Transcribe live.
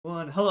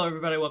everyone. Hello,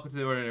 everybody. Welcome to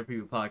the Ordinary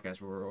People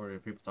podcast, where we're ordinary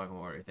people talking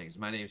about ordinary things.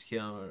 My name is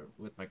Keelan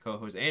with my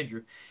co-host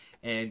Andrew,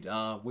 and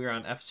we're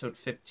on episode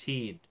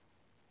 15,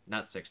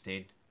 not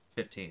 16,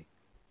 15.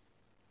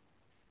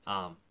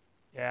 Um,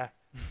 Yeah.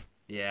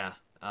 yeah.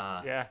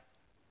 Yeah.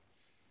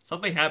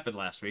 Something happened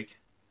last week.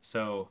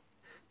 So,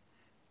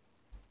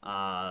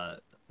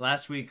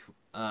 last week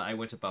I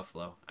went to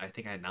Buffalo. I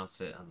think I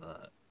announced it on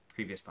the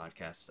previous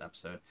podcast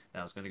episode that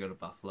I was going to go to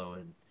Buffalo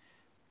and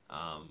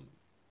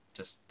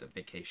just a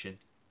vacation.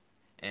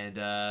 And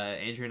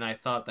Andrew and I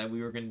thought that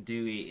we were going to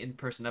do a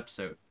in-person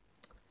episode,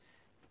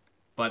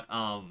 but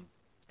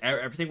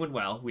everything went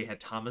well. We had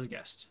Tom as a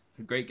guest,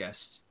 a great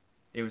guest.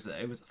 It was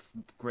a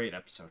great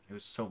episode. It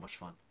was so much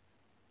fun.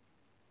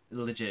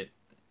 Legit,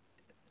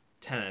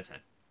 10 out of 10.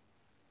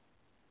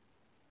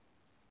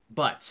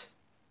 But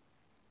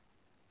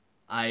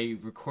I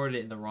recorded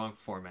it in the wrong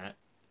format,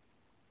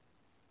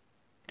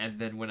 and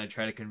then when I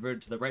tried to convert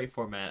it to the right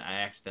format, I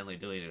accidentally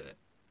deleted it.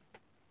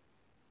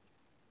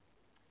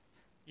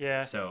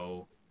 Yeah.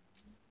 So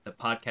the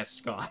podcast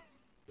is gone.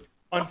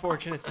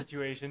 Unfortunate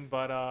situation,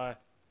 but I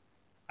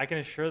can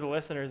assure the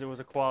listeners it was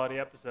a quality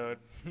episode.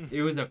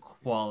 It was a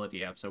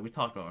quality episode. We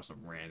talked about some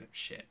random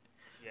shit.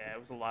 Yeah, it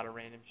was a lot of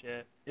random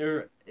shit.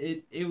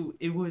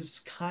 It was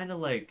kind of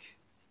like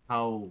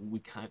how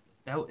we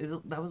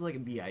that was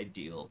like the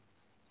ideal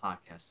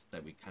podcast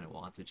that we kind of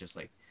wanted, just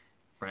like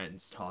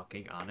friends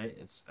talking on it.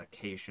 It's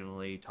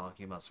occasionally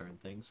talking about certain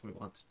things we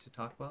wanted to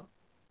talk about.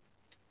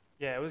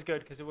 Yeah, it was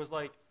good because it was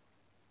like,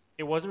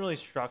 it wasn't really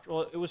structured.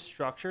 Well, it was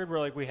structured where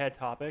like we had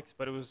topics,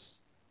 but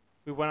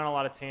we went on a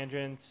lot of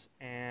tangents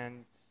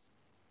and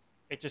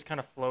it just kind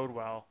of flowed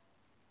well.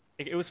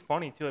 It was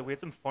funny too. Like we had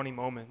some funny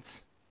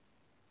moments.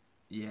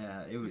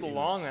 Yeah, It was a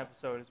long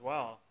episode as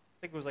well. I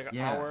think it was like an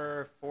Yeah.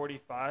 hour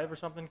 45 or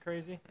something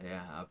crazy.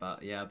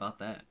 About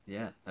that.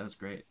 Yeah, that was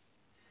great.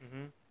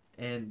 Mm-hmm.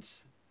 And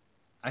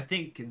I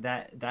think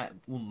that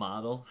will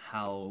model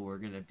how we're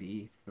gonna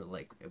be for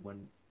like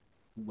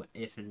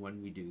if and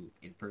when we do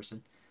in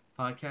person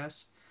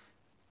podcasts.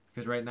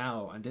 Because right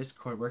now on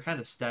Discord we're kind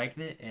of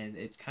stagnant, and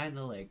it's kind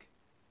of like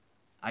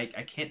I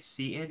can't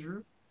see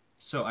Andrew,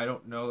 so I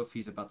don't know if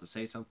he's about to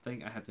say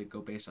something. I have to go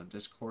based on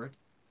Discord,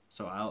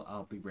 so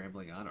I'll be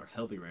rambling on, or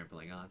he'll be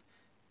rambling on.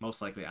 Most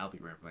likely I'll be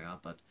rambling on,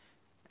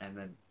 and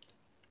then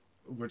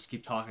we'll just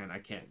keep talking. And I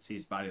can't see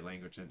his body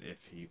language and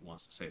if he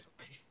wants to say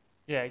something.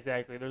 Yeah,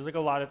 exactly. There's like a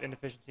lot of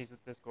inefficiencies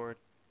with Discord.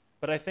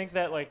 But I think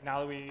that like now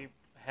that we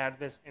had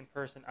this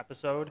in-person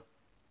episode,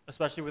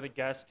 especially with a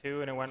guest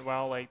too, and it went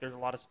well, like there's a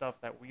lot of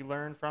stuff that we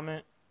learned from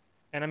it.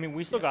 And I mean,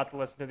 we still got to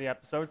listen to the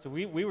episode, so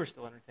we were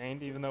still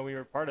entertained even though we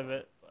were part of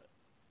it. But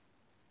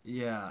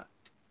Yeah,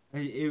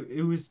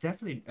 it was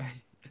definitely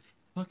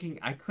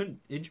I couldn't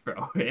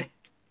intro it.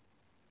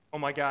 oh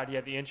my god,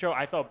 yeah, the intro,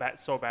 I felt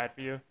so bad for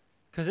you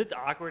cuz it's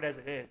awkward as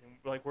it is. And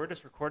like we're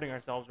just recording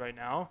ourselves right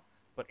now,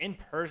 but in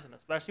person,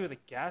 especially with a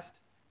guest,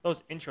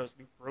 those intros would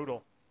be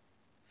brutal.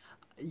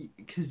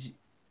 Because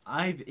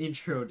I've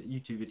introed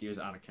YouTube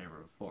videos on a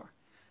camera before,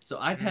 so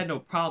I've had no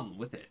problem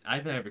with it.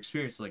 I've had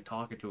experience like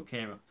talking to a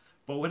camera,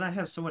 but when I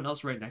have someone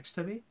else right next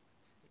to me,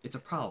 it's a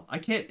problem. I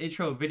can't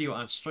intro a video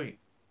on stream.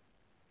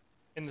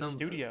 In the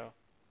studio.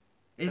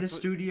 In a That's what- it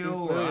studio was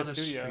or literally on a a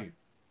studio. stream.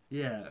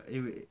 Yeah,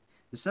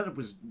 the setup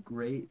was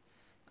great.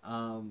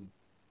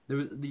 There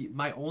was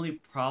my only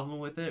problem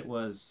with it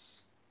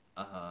was,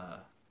 I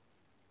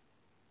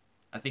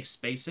think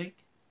spacing,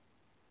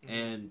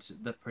 and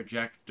the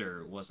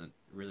projector wasn't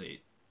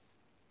really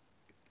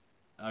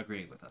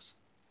agreeing with us.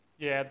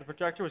 Yeah, the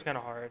projector was kind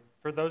of hard.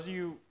 For those of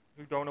you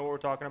who don't know what we're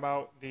talking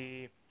about,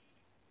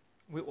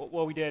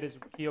 what we did is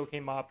Keo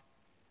came up,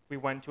 we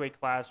went to a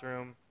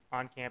classroom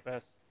on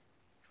campus,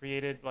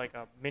 created like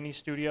a mini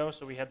studio.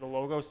 So we had the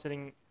logo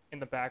sitting in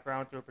the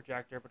background through a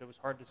projector, but it was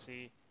hard to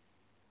see.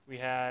 We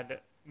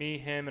had me,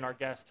 him, and our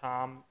guest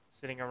Tom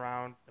sitting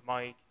around the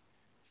mic,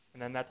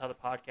 and then that's how the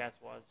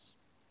podcast was.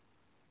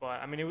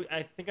 But I mean,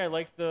 I think I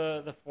liked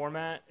the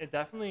format. It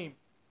definitely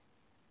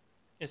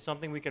is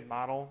something we could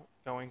model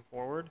going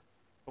forward.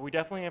 But we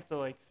definitely have to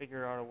like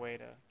figure out a way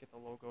to get the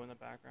logo in the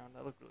background.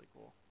 That looked really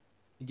cool.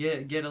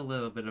 Get a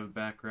little bit of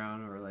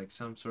background, or like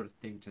some sort of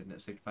thing to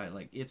signify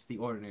like it's the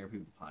Ordinary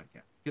People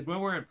podcast. Because when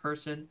we're in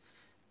person,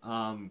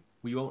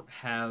 we won't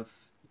have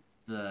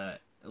the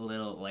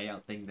little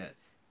layout thing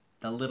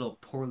the little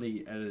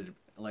poorly edited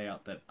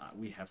layout that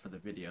we have for the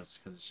videos,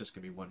 because it's just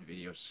gonna be one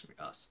video. It's just gonna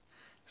be us.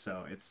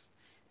 So it's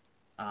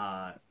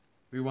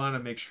we want to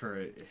make sure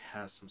it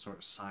has some sort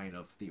of sign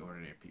of the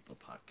Ordinary People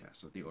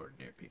podcast, of the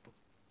Ordinary People,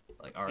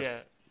 like our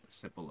Yeah.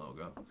 simple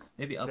logo.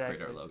 Maybe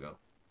upgrade our Exactly. logo.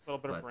 A little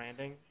bit But of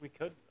branding. We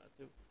could do that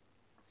too.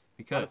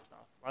 We A lot could of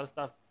stuff.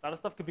 A lot of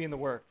stuff could be in the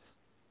works.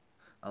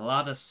 a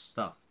lot of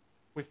stuff.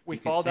 We You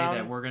could fall say down.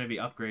 that we're going to be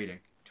upgrading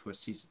to a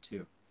season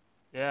 2.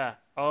 Yeah.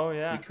 Oh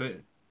yeah. We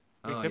could.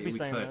 We Oh, could be we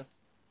saying could. this.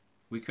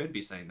 We could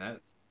be saying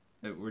that.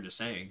 That we're just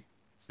saying.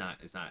 It's not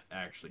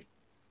actually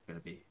going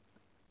to be.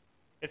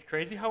 It's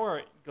crazy how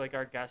our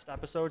guest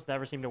episodes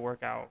never seem to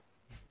work out.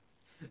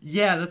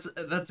 Yeah,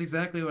 that's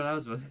exactly what I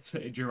was about to say.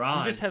 You just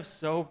Duran. have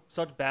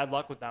such bad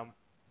luck with them.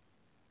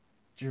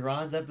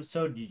 Duran's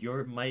episode,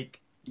 your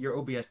mic, your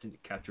OBS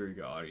didn't capture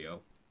your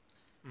audio.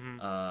 Hmm.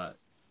 Uh,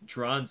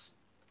 Duran's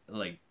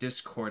like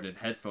Discord and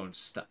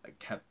headphones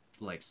kept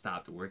like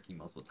stopped working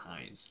multiple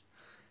times.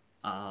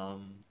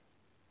 Um,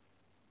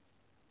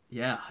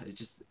 yeah,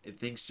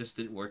 things just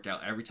didn't work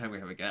out every time we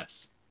have a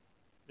guest.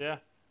 Yeah.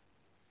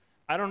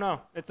 I don't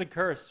know. It's a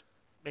curse.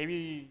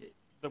 Maybe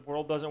the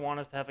world doesn't want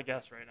us to have a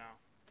guest right now.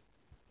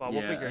 But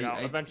we'll Yeah, figure it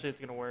out. Eventually,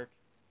 it's gonna work.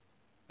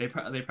 they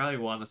probably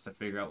want us to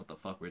figure out what the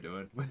fuck we're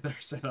doing with our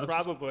setups.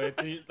 Probably.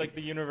 It's like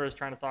the universe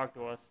trying to talk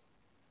to us.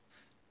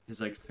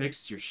 It's like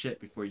fix your shit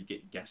before you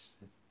get guests.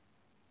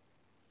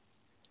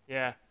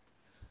 Yeah.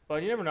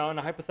 But you never know. In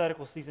a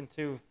hypothetical season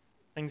 2,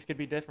 things could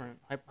be different.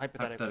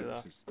 Hypothetically,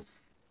 though.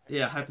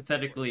 Yeah,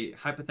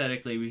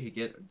 hypothetically, we could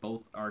get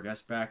both our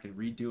guests back and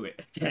redo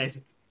it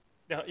again.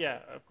 Yeah, yeah,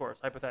 of course.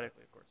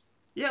 Hypothetically, of course.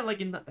 Yeah,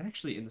 like in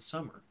the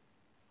summer.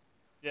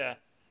 Yeah. If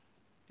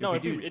No,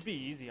 we it'd be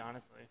easy,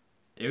 honestly.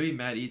 it would be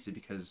mad easy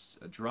because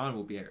Duran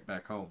will be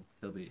back home.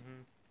 Hmm.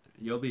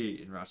 You'll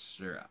be in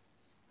Rochester.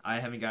 I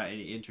haven't got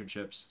any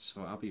internships,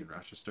 so I'll be in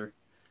Rochester.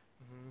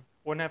 Hmm.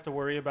 Wouldn't have to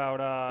worry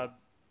about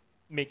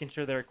making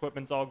sure their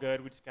equipment's all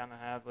good. We just kind of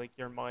have like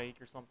your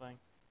mic or something.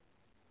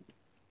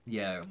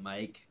 Yeah,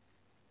 Mike.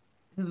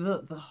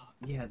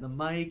 The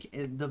mic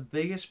and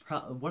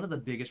one of the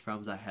biggest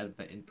problems I had with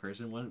the in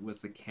person one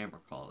was the camera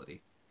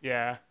quality.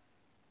 Yeah.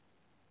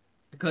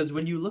 Because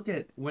when you look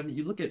at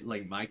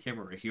like my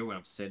camera right here when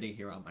I'm sitting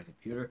here on my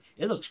computer,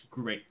 it looks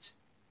great.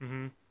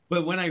 Hmm.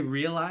 But when I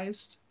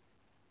realized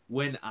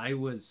when I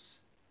was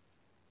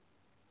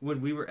when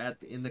we were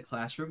in the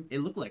classroom, it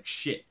looked like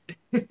shit.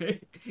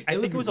 It I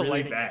think looked it was a really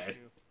lighting bad.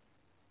 issue.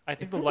 I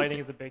think It the probably lighting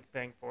is a big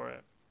thing for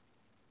it.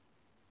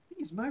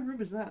 is. My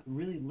room is not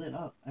really lit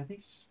up. I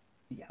think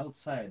the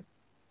outside,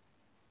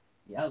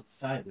 the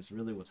outside is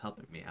really what's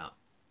helping me out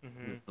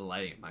Hmm. with the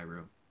lighting in my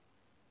room.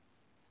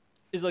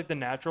 Is like the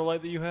natural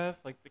light that you have,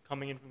 like the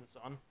coming in from the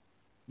sun.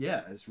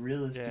 Yeah, it's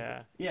realistic.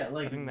 Yeah. Yeah,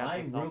 like think that's my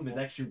what's room is helpful.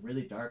 actually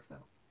really dark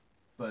though,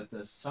 but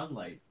the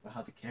sunlight,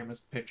 how the camera's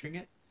picturing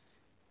it,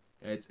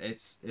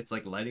 it's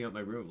like lighting up my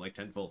room like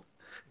tenfold.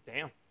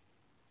 Damn.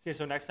 See,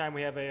 so next time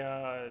we have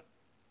a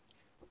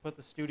put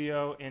the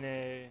studio in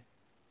a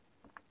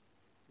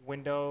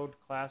windowed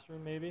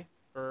classroom, maybe,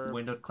 or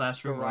Windowed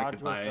classroom where I garage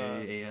could with buy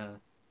a.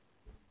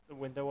 the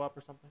window up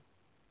or something.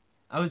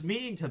 I was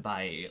meaning to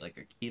buy like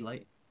a key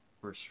light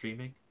for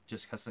streaming,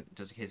 just in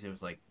case it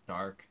was like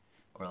dark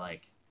or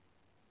like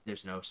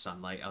there's no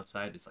sunlight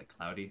outside. It's like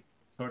cloudy,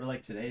 sort of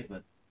like today,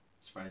 but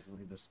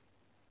surprisingly, this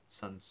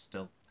sun's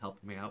still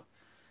helping me out.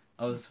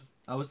 I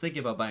was thinking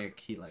about buying a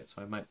key light,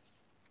 so I might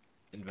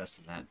invest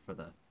in that for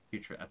the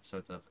future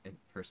episodes of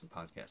in-person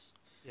podcasts.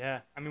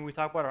 Yeah, I mean, we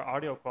talk about our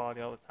audio quality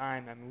all the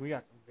time. I mean, we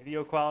got some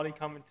video quality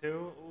coming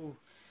too. Ooh.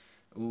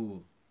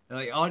 Ooh,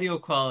 like audio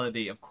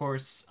quality, of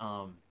course.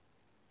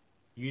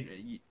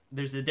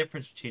 There's a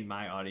difference between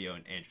my audio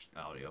and Andrew's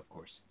audio, of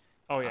course.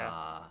 Oh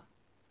yeah.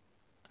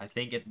 I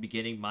think at the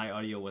beginning my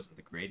audio wasn't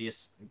the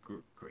greatest.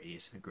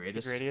 Greatest.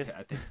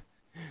 I think.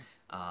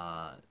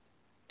 Uh,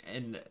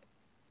 and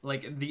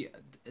like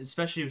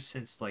especially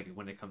since like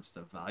when it comes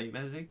to volume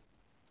editing,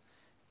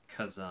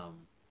 because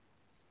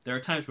there are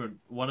times when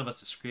one of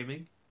us is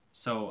screaming,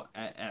 so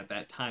at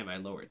that time I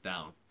lower it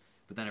down,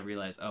 but then I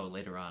realize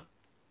later on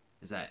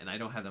is that and I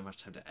don't have that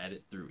much time to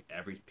edit through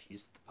every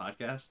piece of the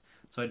podcast,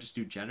 so I just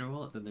do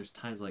general. And then there's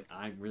times like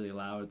I'm really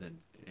loud, then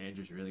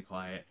Andrew's really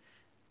quiet,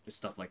 and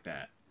stuff like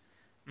that.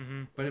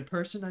 Hmm. But in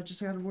person, I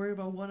just got to worry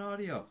about one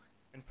audio.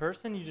 In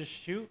person, you just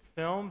shoot,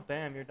 film,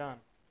 bam, you're done.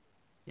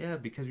 Yeah,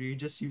 because we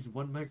just use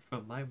one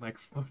microphone, my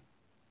microphone,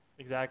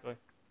 Exactly.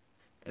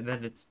 and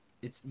then it's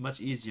much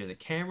easier. The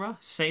camera,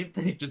 same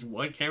thing, just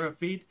one camera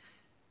feed.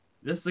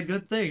 That's a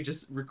good thing.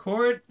 Just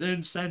record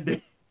and send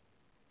it.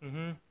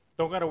 Hmm.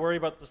 Don't got to worry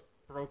about this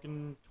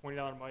broken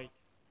 $20 mic.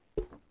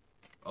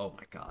 Oh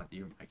my God,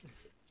 you're making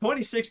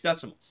 26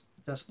 decibels.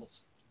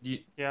 Decibels.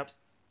 Yep.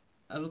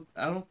 I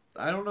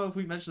don't know if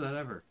we mentioned that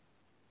ever.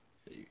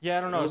 Yeah,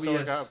 I don't know. So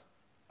like, OBS.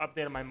 I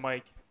updated my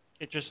mic.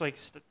 It just like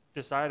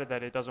decided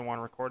that it doesn't want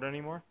to record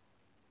anymore.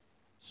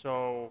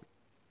 So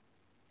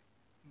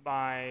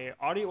my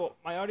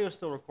audio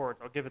still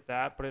records. I'll give it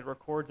that, but it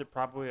records at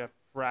probably a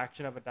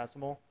fraction of a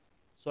decimal.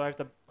 So I have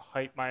to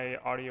hype my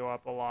audio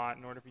up a lot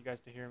in order for you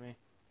guys to hear me.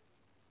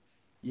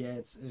 Yeah,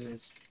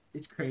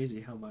 it's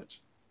crazy how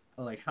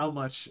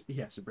much he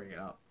has to bring it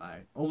up by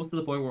almost to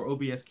the point where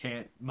OBS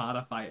can't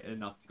modify it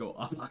enough to go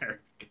up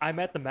higher. I'm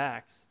at the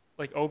max.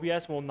 Like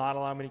OBS will not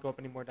allow me to go up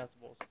any more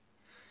decibels.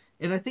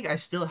 And I think I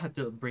still have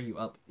to bring you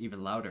up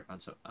even louder on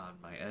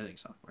my editing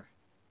software.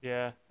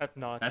 Yeah, that's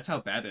nuts. That's how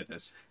bad it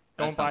is.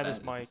 Don't That's how buy bad this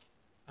it mic. is.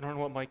 I don't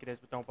know what mic it is,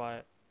 but don't buy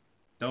it.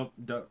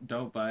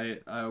 Don't buy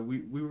it.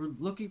 We were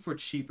looking for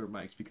cheaper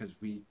mics because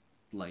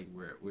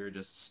we're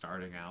just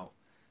starting out,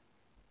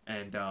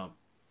 and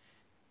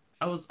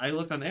I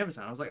looked on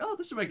Amazon. I was like, oh,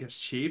 this mic is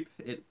cheap.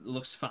 It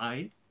looks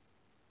fine.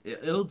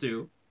 It'll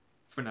do,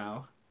 for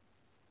now.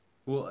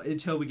 Well,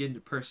 until we get into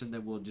person,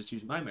 then we'll just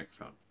use my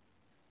microphone.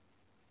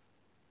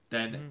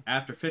 Then Mhm.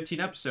 after 15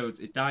 episodes,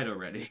 it died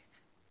already.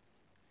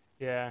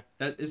 Yeah.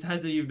 It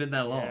hasn't even been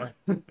that long.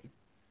 Yeah.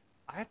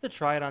 I have to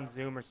try it on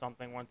Zoom or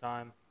something one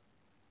time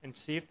and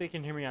see if they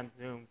can hear me on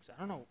Zoom. 'Cause I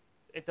don't know.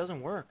 It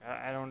doesn't work.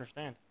 I don't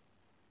understand.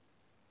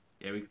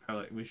 Yeah, we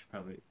should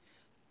probably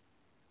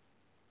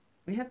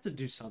we have to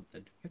do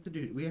something.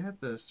 We have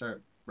to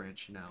start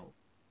branching out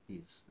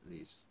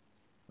these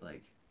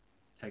like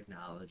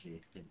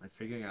technology and like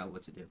figuring out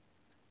what to do.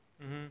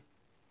 Hmm.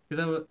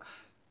 Because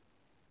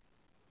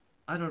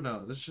I don't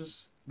know. There's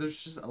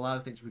just a lot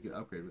of things we could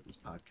upgrade with this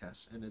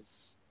podcast, and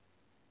it's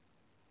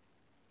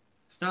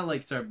not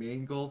like it's our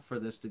main goal for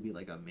this to be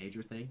like a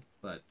major thing,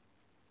 but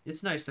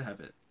it's nice to have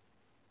it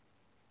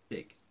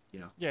big, you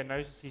know. Yeah,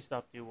 nice to see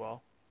stuff do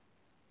well.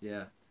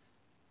 Yeah,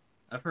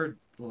 I've heard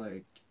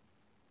like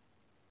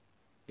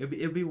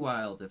it'd be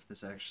wild if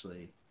this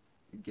actually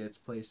gets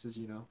places,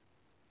 you know.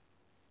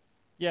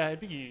 Yeah, it'd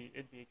be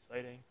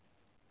exciting.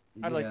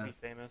 I'd like to Yeah. be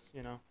famous.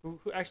 Who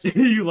actually?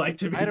 You like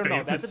to be I don't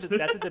know. famous.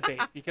 That's a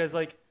debate because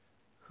like,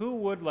 who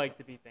would like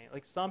to be famous?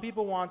 Like some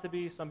people want to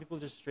be, some people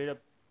just straight up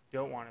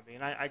don't want to be,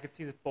 and I could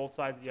see both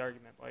sides of the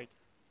argument. Like,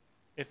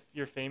 if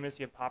you're famous,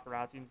 you have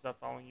paparazzi and stuff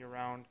following you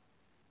around.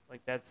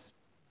 Like that's,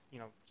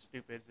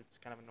 stupid. It's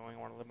kind of annoying. I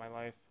want to live my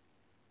life,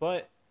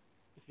 but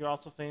if you're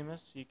also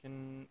famous, you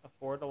can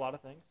afford a lot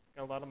of things.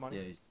 Got a lot of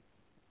money.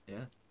 Yeah,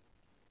 yeah.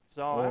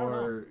 So I don't know.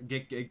 Or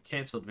get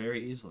canceled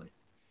very easily.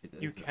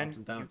 You It's can ups and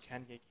you downs.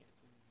 can get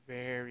canceled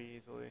very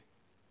easily.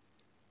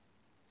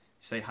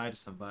 Say hi to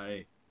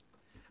somebody.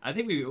 I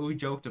think we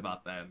joked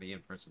about that in the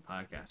in-person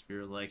podcast. We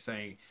were like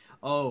saying,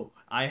 "Oh,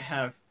 I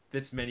have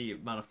this many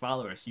amount of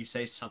followers." You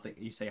say something,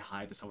 you say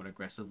hi to someone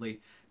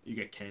aggressively, you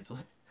get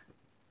canceled.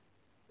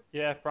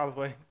 Yeah,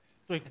 probably.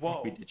 Like, I think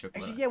whoa. we did joke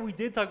about Actually, it. yeah, we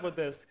did talk about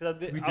this because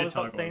We I did was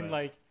talk about saying that.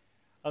 like,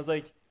 I was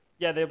like,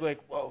 yeah, they'd be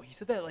like, whoa, he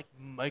said that like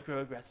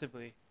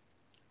microaggressively.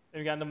 Then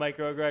we got into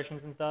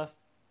microaggressions and stuff.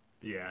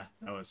 Yeah,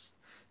 that was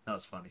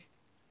funny.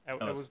 That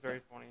That was- was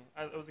very funny.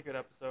 It was a good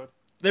episode.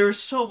 There was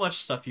so much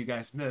stuff you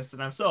guys missed,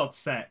 and I'm so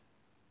upset.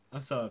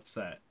 I'm so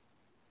upset.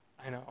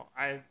 I know.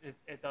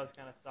 It does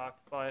kind of suck,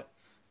 but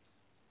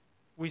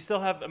we still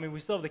have. I mean, we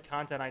still have the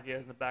content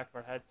ideas in the back of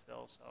our head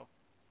still. So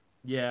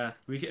Yeah,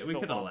 we Go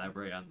could off.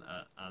 elaborate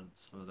on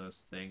some of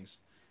those things.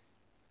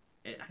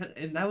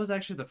 And that was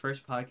actually the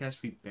first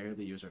podcast we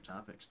barely use our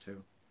topics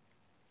too.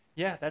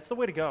 yeah, that's the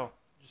way to go.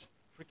 Just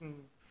freaking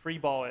free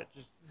ball it.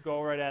 Just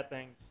go right at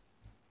things.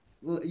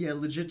 Yeah,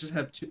 legit just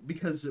have two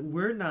because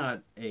we're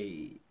not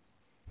a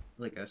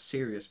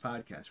serious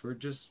podcast. We're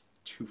just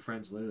two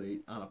friends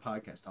literally on a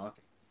podcast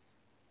talking.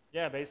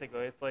 Yeah,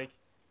 basically, it's like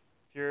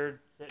if you're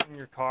sitting in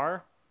your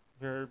car,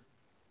 you're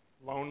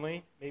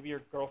lonely. Maybe your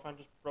girlfriend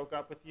just broke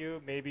up with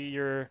you. Maybe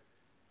your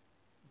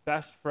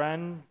best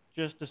friend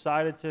just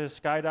decided to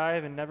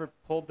skydive and never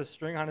pulled the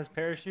string on his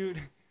parachute.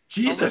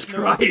 Jesus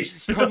Come listen to-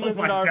 Christ! Come Oh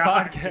listen my to our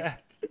God.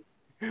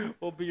 podcast.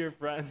 We'll be your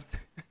friends.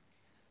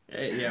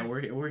 Yeah,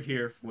 we're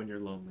here when you're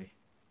lonely.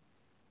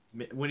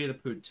 Winnie the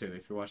Pooh too.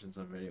 If you're watching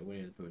some video,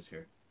 Winnie the Pooh is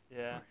here.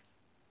 Yeah,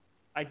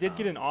 I did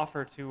get an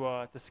offer to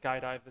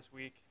skydive this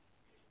week.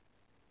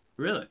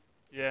 Really?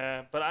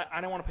 Yeah, but I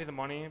didn't want to pay the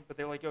money. But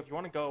they're like, yo, if you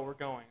want to go, we're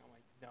going. I'm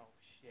like, no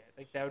shit.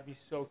 Like that would be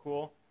so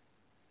cool.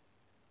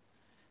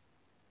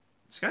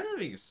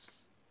 Skydiving is.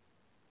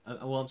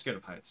 Well, I'm scared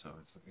of heights, so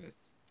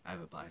I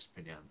have a biased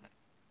opinion on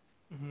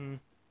that. Hmm.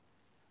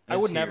 I I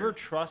would just never hear-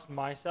 trust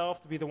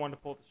myself to be the one to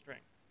pull the string.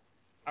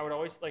 I would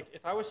always like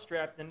if I was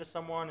strapped into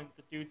someone and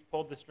the dude's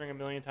pulled the string a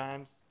million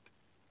times,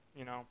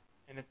 and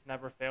it's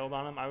never failed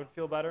on him, I would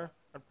feel better.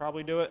 I'd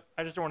probably do it.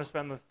 I just don't want to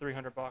spend the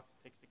 $300 it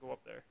takes to go up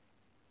there.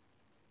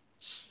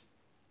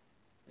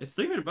 It's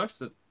 $300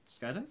 to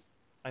skydive.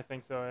 I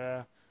think so.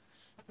 Yeah.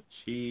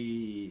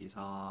 Jesus,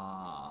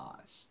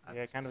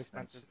 Yeah, kind of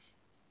expensive.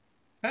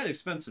 Kind of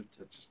expensive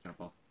to just jump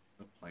off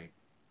the plane.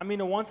 I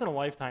mean, a once in a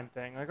lifetime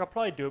thing. Like I'll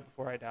probably do it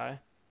before I die.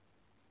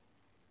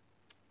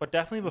 But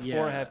definitely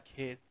before I Yeah. have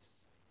kids.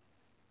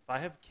 If I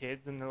have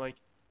kids and they're like,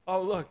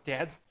 "Oh, look,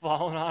 Dad's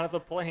falling out of the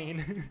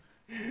plane,"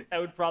 that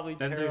would probably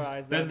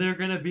terrorize Then them. they're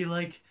gonna be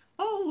like,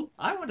 "Oh,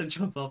 I want to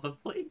jump off a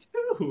plane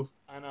too."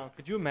 I know.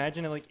 Could you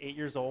imagine at like 8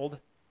 years old,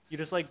 you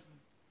just like,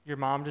 your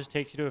mom just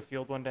takes you to a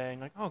field one day and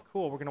you're like, "Oh,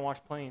 cool, we're gonna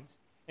watch planes,"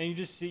 and you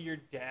just see your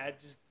dad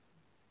just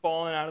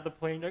falling out of the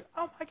plane. You're like,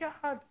 "Oh my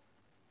God."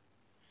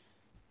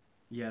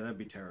 Yeah, that'd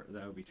be terrible.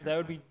 That would be terrifying. That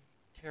would be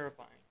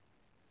terrifying.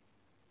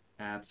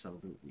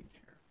 Absolutely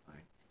terrifying.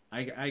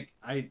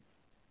 I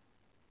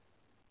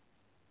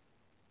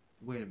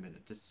wait a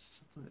minute.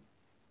 This something.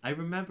 I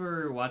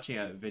remember watching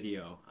a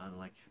video on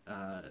like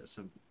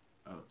some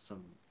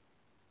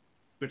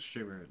Twitch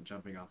streamer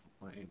jumping off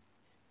a plane,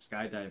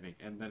 skydiving,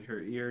 and then her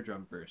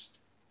eardrum burst.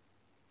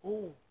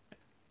 Ooh.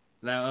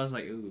 That I was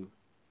like, ooh,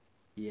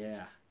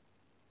 yeah.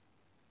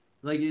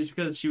 Like it's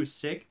because she was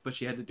sick, but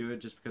she had to do it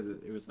just because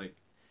it was like,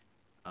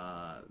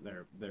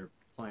 their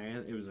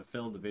plan. It was a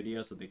filmed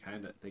video, so they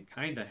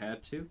kinda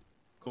had to,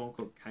 quote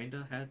unquote,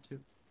 kinda had to.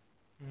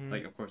 Mhm.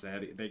 Like, of course,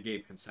 they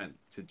gave consent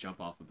to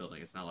jump off a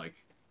building. It's not like,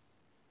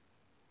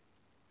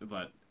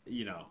 but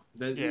Yeah.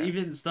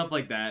 even stuff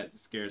like that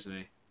scares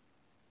me.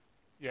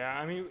 Yeah,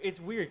 I mean, it's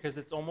weird because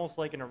it's almost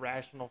like an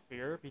irrational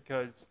fear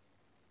because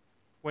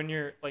when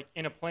you're like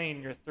in a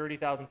plane, you're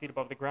 30,000 feet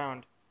above the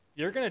ground,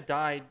 you're gonna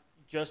die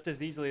just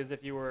as easily as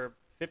if you were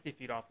 50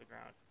 feet off the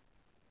ground.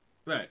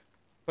 Right.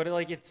 But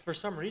like, it's for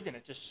some reason,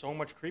 it's just so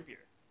much creepier.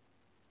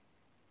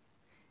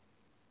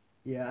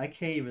 Yeah, I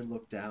can't even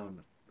look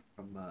down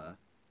from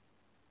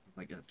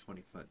like a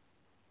 20-foot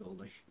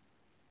building.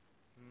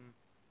 Mm.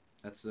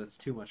 That's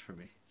too much for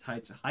me.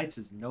 Heights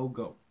is no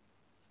go.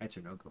 Heights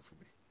are no go for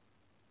me.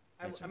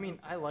 I mean,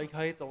 I like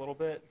heights a little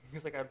bit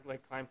because like I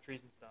like climb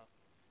trees and stuff.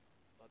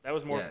 But that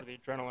was more Yeah. for the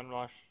adrenaline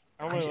rush.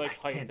 I don't really like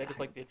heights. can't- I just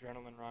like the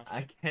adrenaline rush.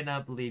 I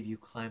cannot believe you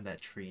climbed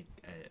that tree.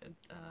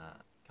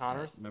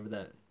 Connors, Remember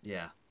that?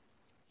 Yeah.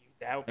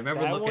 that I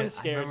remember that looking. one I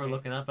scared remember me.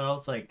 looking up, and I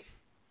was like,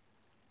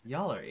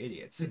 "Y'all are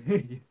idiots."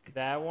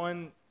 That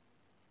one,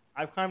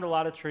 I've climbed a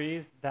lot of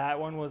trees. That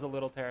one was a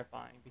little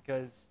terrifying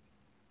because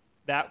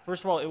that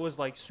first of all, it was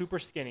like super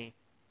skinny,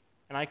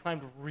 and I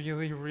climbed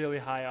really, really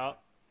high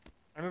up.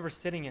 I remember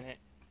sitting in it.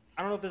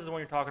 I don't know if this is the one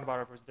you're talking about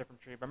or if it was a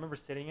different tree, but I remember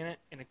sitting in it,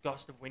 and a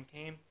gust of wind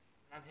came,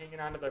 and I'm hanging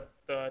onto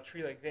the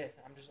tree like this,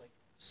 and I'm just like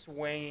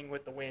swaying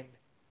with the wind.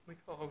 I'm like,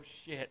 oh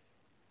shit.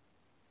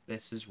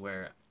 This is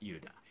where you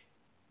die.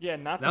 Yeah,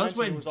 not to That was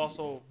mention it when was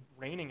also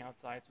raining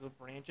outside, so the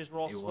branches were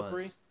all It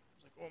slippery. was. I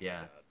was like, oh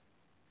Yeah. my god.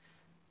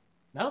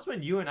 That was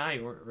when you and I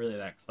weren't really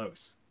that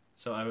close.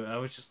 So I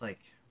was just like,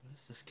 "What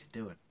is this kid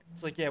doing?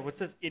 It's like, yeah, what's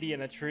this idiot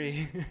in a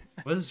tree?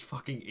 What is this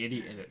fucking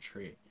idiot in a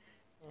tree?"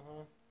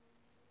 Uh-huh.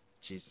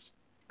 Jesus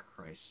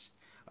Christ!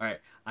 All right,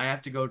 I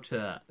have to go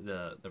to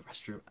the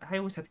restroom. I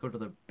always have to go to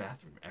the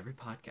bathroom every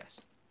podcast.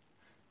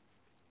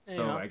 Yeah,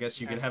 So I guess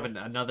you could have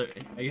natural. another.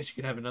 I guess you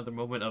could have another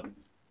moment of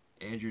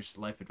Andrew's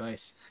life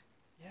advice.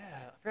 Yeah,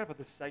 I forgot about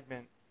this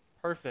segment.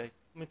 Perfect.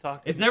 Let me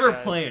talk to It's these never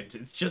guys. planned.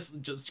 It's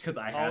just because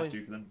I have Always to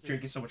because I'm just-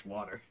 drinking so much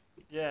water.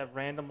 Yeah,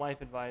 random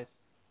life advice.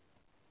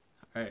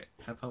 All right,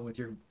 have fun with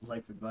your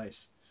life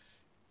advice.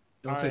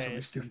 Don't All say right.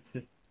 something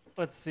stupid.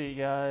 Let's see,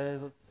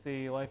 guys. Let's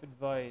see. Life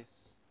advice.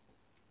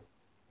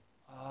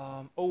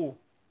 Oh,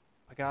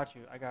 I got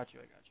you.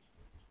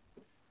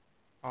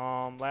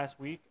 Last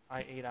week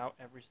I ate out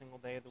every single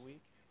day of the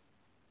week.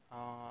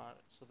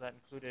 So that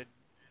included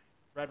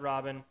Red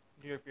Robin,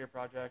 New York Beer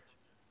Project,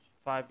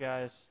 Five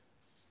Guys.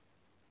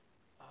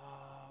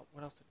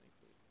 What else did it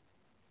include?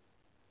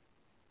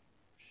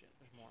 Shit,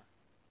 there's more.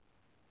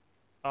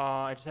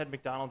 I just had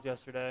McDonald's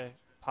yesterday,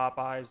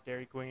 Popeyes,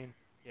 Dairy Queen.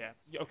 Yeah.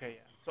 Okay.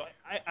 Yeah. So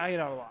I ate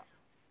out a lot.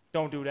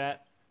 Don't do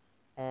that.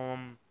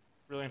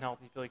 Really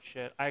unhealthy. Feel like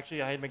shit. I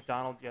had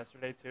McDonald's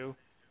yesterday too,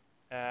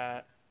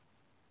 at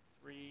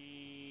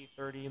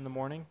 3:30 in the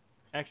morning.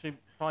 Actually,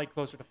 probably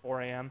closer to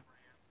 4 a.m.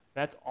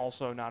 That's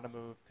also not a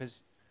move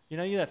because you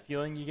know that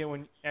feeling you get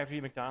when after you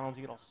eat McDonald's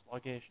you get all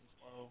sluggish and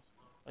slow.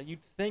 Like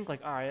you'd think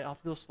like, all right, I'll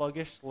feel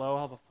sluggish, slow,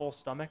 I'll have a full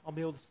stomach, I'll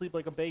be able to sleep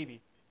like a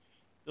baby.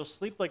 You'll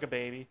sleep like a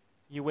baby.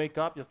 You wake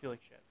up, you'll feel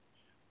like shit.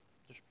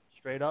 Just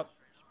straight up,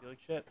 just feel like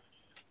shit.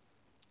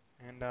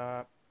 And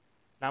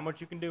not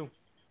much you can do.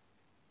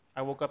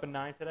 I woke up at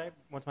 9 today,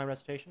 went to my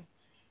recitation.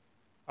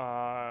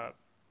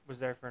 Was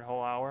there for a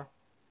whole hour.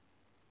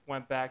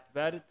 Went back to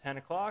bed at 10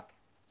 o'clock,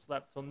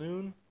 slept till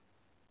noon,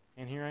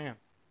 and here I am.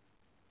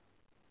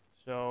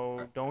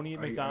 So don't eat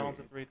are you- McDonald's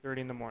at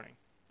 3:30 in the morning.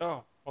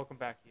 Oh, welcome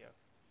back, Theo.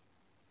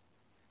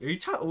 Are you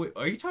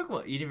talking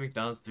about eating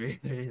McDonald's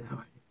 3:30 that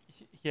way?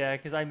 Yeah,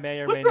 because I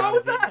may or What's may wrong not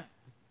with have eaten. that?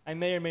 I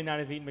may or may not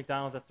have eaten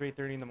McDonald's at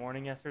 3:30 in the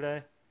morning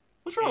yesterday.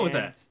 What's wrong with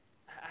that?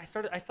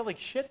 And I felt like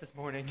shit this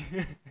morning.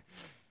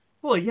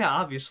 Well, yeah,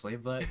 obviously,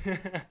 but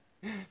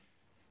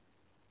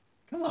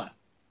come on.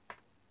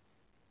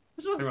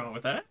 There's nothing wrong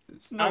with that.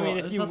 I mean,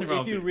 there's nothing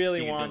wrong if you with really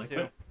being a want to,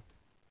 delinquent.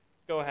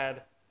 go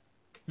ahead.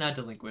 Not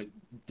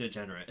delinquent,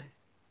 degenerate.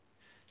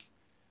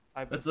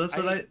 I, That's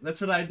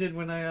what I did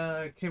when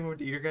I came over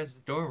to your guys'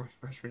 dorm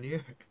freshman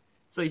year.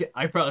 So yeah,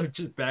 I brought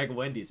just a bag of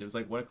Wendy's. It was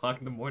like 1 o'clock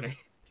in the morning.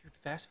 Dude,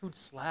 fast food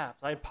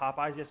slaps. I had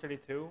Popeyes yesterday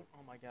too.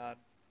 Oh my god.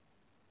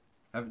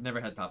 I've never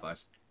had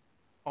Popeyes.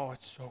 Oh,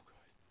 it's so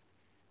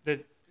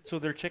good. So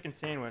their chicken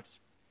sandwich,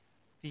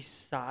 the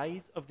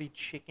size of the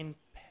chicken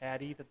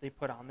patty that they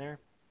put on there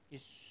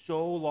is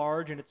so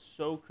large and it's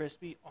so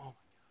crispy. Oh my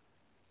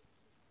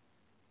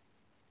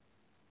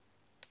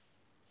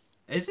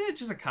god. Isn't it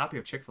just a copy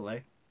of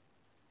Chick-fil-A?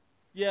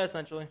 Yeah,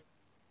 essentially.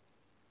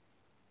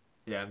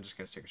 Yeah, I'm just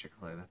gonna stick with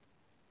Chick-fil-A then.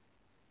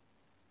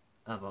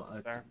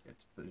 That's fair.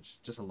 It's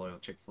just a loyal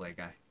Chick-fil-A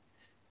guy.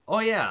 Oh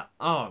yeah.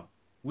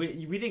 We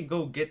didn't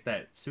go get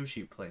that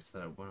sushi place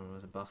that when it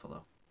was in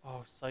Buffalo.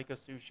 Oh, Psycho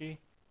Sushi.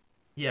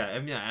 Yeah, I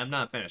mean I'm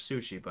not a fan of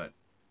sushi, but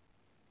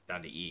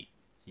down to eat,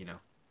 you know.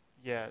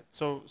 Yeah,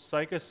 so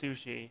Psycho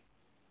Sushi,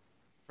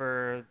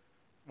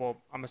 well,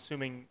 I'm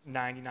assuming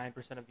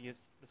 99% of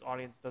this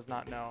audience does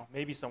not know.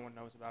 Maybe someone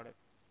knows about it,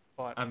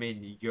 but I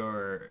mean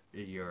your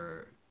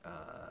yeah,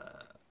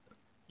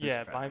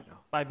 business friend,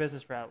 my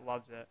business friend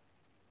loves it.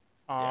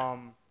 Yeah.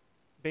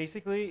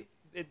 Basically,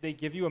 they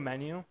give you a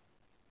menu,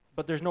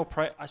 but there's no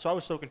price. So I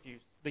was so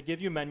confused. They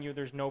give you a menu,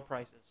 there's no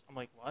prices. I'm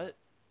like, what?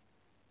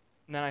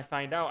 And then I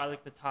find out I look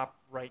at the top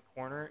right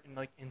corner and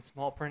like in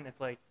small print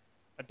it's like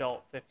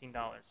adult $15.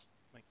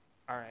 Like,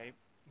 all right,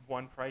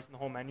 one price in the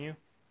whole menu.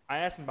 I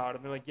asked them about it.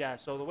 And they're like, yeah.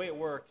 So the way it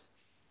works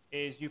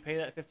is you pay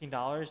that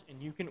 $15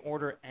 and you can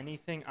order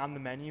anything on the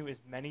menu as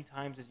many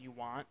times as you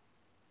want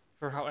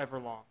for however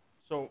long.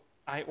 So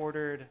I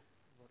ordered,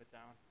 I wrote it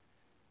down.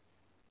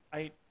 I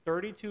ate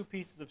 32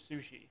 pieces of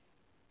sushi.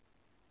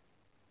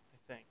 I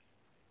think.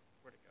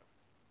 Where'd it go?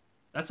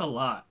 That's a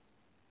lot.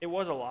 It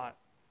was a lot,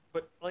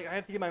 but like I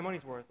have to get my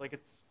money's worth. Like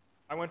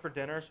I went for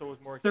dinner, so it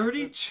was more expensive.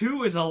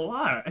 32 is a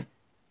lot.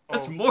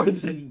 That's Oh, more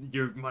than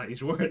your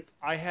money's worth.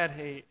 I had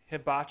a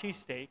hibachi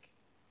steak,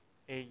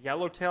 a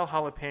yellowtail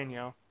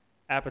jalapeno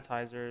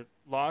appetizer,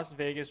 Las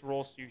Vegas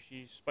roll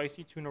sushi,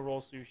 spicy tuna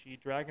roll sushi,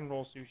 dragon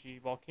roll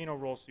sushi, volcano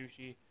roll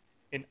sushi,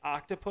 an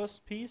octopus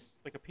piece,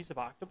 like a piece of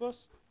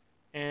octopus,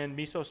 and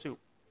miso soup.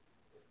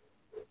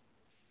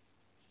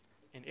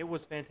 And it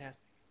was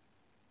fantastic.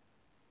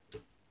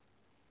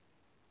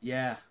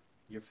 Yeah,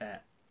 you're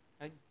fat.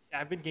 I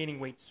I've been gaining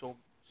weight so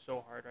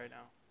hard right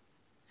now.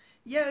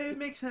 Yeah, it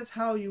makes sense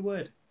how you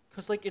would.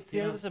 Cause like it's the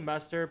end Yeah. of the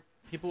semester,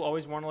 people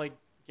always want to like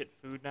get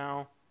food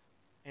now,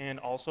 and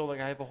also like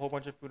I have a whole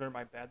bunch of food under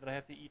my bed that I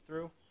have to eat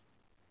through.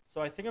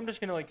 So I think I'm just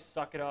gonna like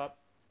suck it up,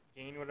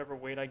 gain whatever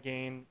weight I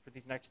gain for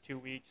these next 2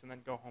 weeks, and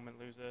then go home and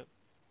lose it.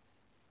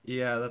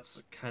 Yeah,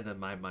 that's kind of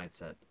my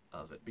mindset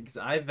of it because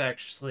I've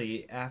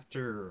actually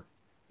after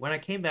when I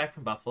came back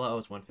from Buffalo, I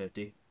was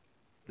 150.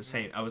 The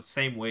same. I was the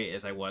same weight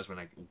as I was when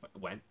I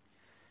went,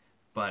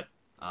 but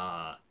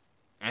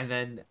and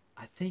then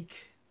I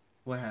think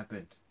what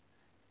happened.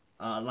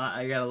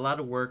 I got a lot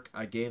of work.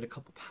 I gained a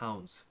couple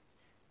pounds.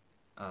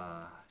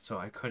 So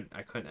I couldn't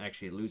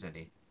actually lose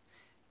any.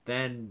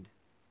 Then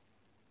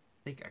I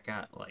think I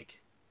got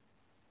like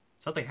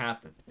something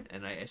happened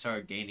and I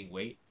started gaining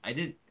weight. I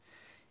didn't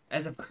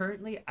as of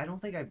currently, I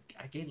don't think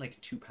I gained like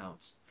 2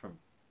 pounds from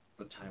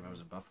the time I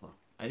was in Buffalo.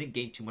 I didn't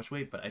gain too much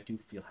weight, but I do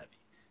feel heavy.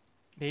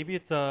 Maybe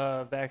it's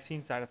a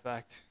vaccine side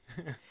effect.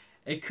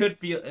 It could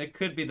be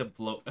the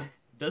bloat.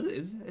 Does it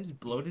is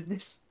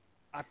bloatedness?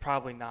 I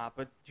probably not,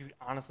 but dude,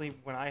 honestly,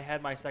 when I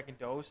had my second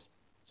dose,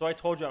 so I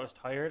told you I was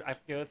tired.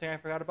 The other thing I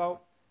forgot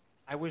about,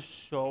 I was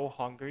so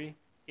hungry,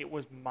 it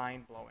was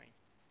mind blowing.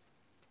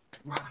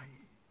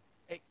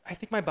 Right. I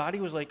think my body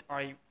was like, all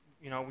right,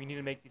 we need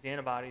to make these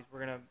antibodies. You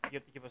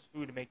have to give us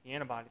food to make the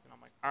antibodies. And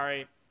I'm like, all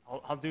right,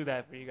 I'll do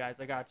that for you guys.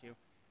 I got you.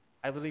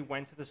 I literally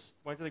went to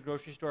the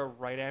grocery store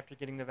right after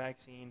getting the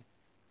vaccine,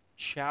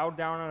 chowed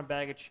down on a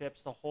bag of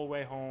chips the whole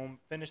way home,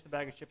 finished the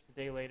bag of chips a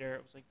day later.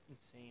 It was like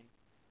insane.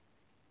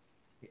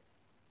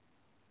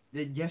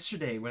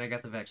 Yesterday when I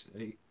got the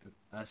vaccine,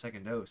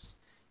 second dose,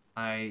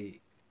 I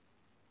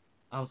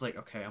was like,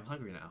 okay, I'm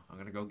hungry now. I'm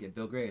gonna go get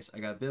Bill Gray's. I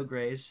got Bill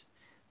Gray's.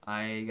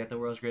 I got the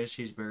world's greatest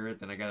cheeseburger.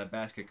 Then I got a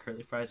basket of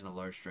curly fries and a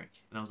large drink.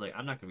 And I was like,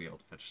 I'm not gonna be able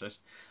to finish this.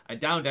 I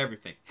downed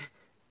everything.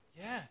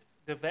 Yeah,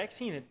 the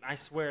vaccine, I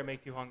swear, it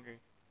makes you hungry.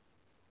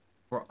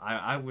 Bro,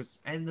 I was,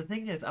 and the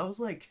thing is, I was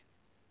like,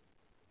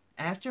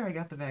 after I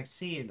got the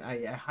vaccine, I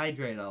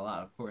hydrated a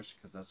lot, of course,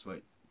 because that's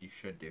what you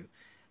should do.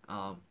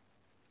 Um,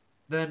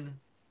 then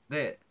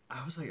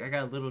I was like, I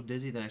got a little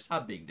dizzy. Then I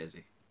stopped being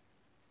dizzy.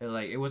 And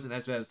like, it wasn't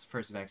as bad as the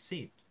first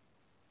vaccine.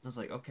 I was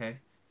like, okay,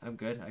 I'm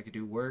good. I could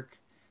do work.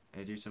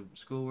 I do some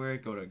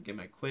schoolwork. Go to get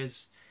my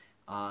quiz.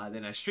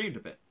 Then I streamed a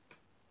bit.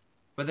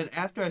 But then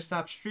after I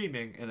stopped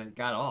streaming and I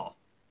got off,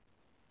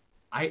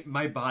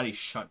 my body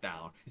shut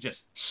down.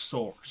 Just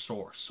sore,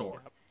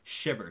 Yep.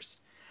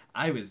 shivers.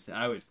 I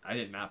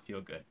did not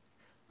feel good.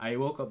 I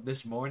woke up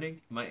this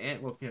morning. My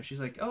aunt woke me up. She's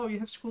like, "Oh, you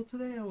have school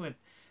today?" I went,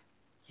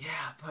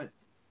 "Yeah, but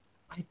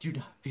I do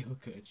not feel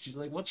good." She's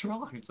like, "What's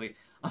wrong?" It's like,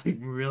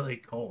 "I'm really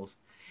cold,"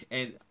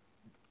 and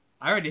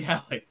I already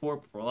have like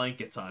 4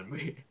 blankets on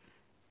me.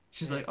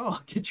 She's Yeah. like, "Oh,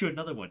 I'll get you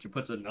another one." She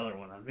puts another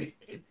one on me.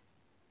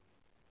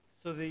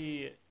 So what was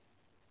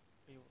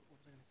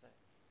I gonna say?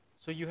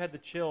 So you had the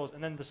chills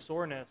and then the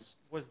soreness.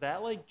 Was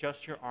that like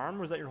just your arm,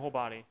 or was that your whole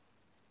body?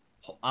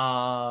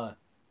 Uh,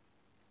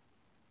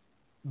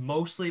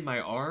 Mostly my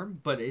arm,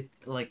 but it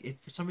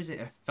for some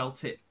reason I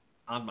felt it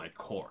on my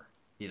core.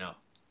 You know.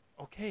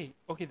 Okay,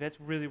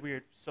 that's really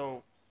weird.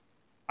 So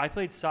I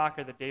played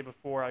soccer the day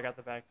before I got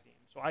the vaccine.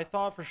 So I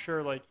thought for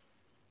sure like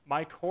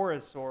my core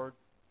is sore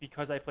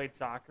because I played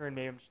soccer and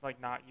maybe I'm just like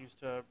not used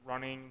to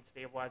running and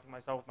stabilizing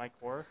myself with my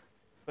core.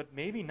 But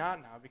maybe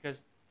not now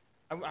because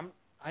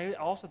I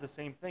also the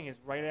same thing is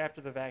right after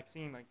the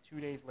vaccine, like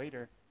 2 days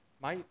later,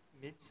 my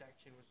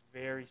midsection was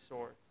very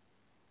sore.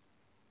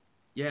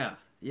 Yeah,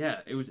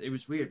 yeah. It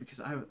was weird because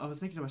I was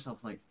thinking to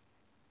myself like,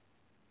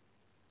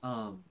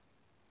 um,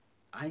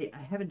 I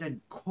haven't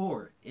done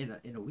core in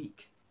a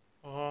week,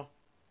 Uh-huh.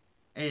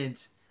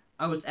 and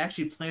I was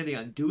actually planning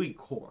on doing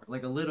core,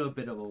 like a little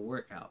bit of a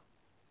workout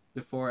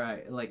before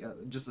I like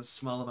just a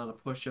small amount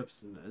of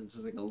push-ups and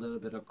just like a little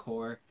bit of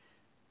core,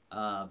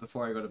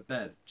 before I go to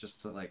bed,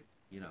 just to like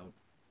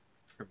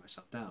trim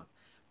myself down.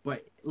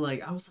 But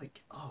like I was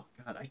like, oh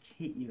god, I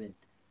can't even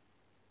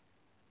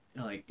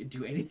like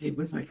do anything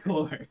with my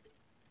core.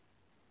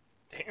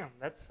 Damn,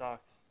 that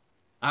sucks.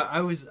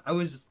 I was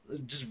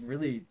just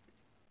really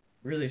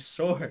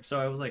sore, so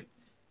I was like,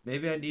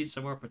 maybe I need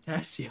some more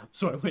potassium.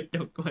 So I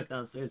went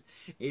downstairs,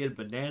 ate a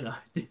banana.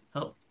 It didn't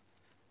help.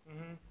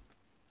 Mhm.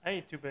 I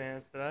ate 2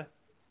 bananas today.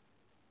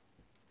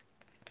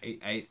 I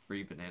ate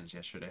 3 bananas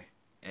yesterday,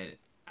 and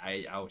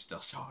I was still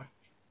sore.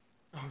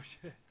 Oh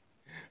shit,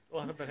 it's a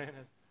lot of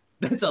bananas.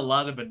 That's a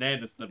lot of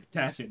bananas. The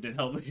potassium didn't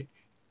help me.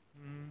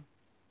 Mm.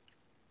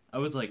 I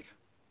was like,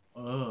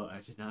 oh,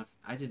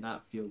 I did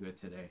not feel good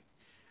today.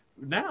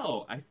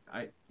 Now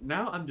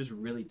now I'm just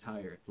really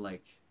tired.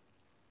 Like,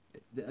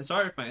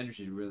 sorry if my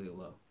energy is really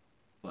low,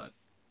 but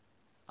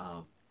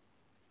um,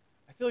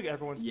 I feel like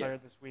everyone's yeah,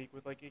 tired this week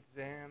with like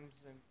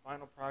exams and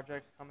final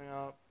projects coming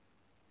up.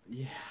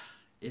 yeah,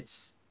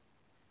 it's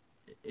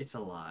it's a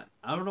lot.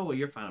 I don't know what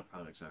your final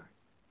projects are.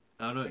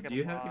 I don't know. Like Do a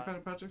you have any lot.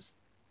 final projects?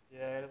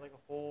 Yeah, I had like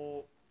a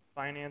whole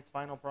finance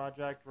final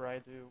project where I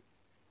had to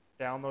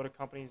download a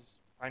company's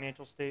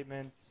financial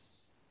statements,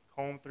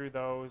 comb through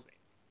those,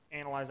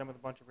 analyze them with a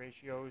bunch of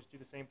ratios, do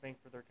the same thing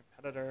for their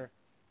competitor.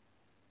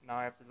 Now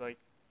I have to like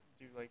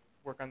do like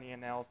work on the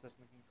analysis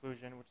and the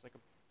conclusion, which is like a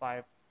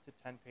 5 to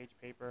 10 page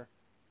paper.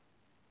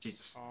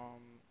 Jesus.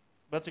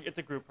 But it's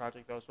a group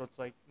project though, so it's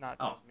like not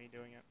Oh, just me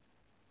doing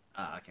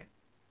it. okay.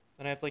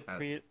 Then I have to like Uh,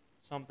 create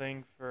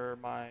something for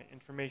my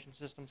information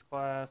systems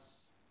class,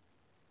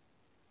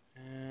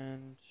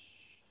 and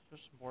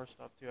there's some more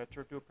stuff too. I have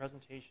to do a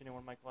presentation in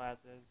one of my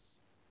classes.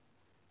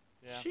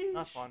 Yeah,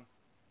 not Sheesh. fun.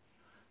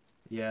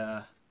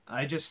 Yeah,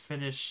 I just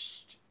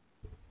finished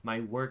my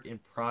work in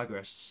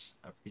progress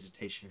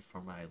presentation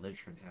for my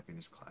literature and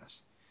happiness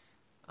class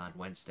on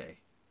Wednesday.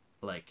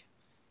 Like,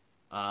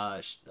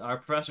 our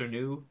professor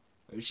knew.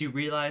 She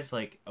realized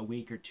like a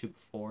week or two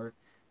before,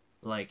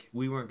 like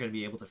we weren't going to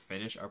be able to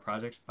finish our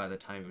projects by the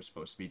time it was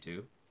supposed to be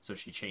due. So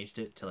she changed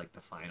it to like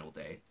the final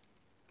day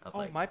of Oh,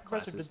 like my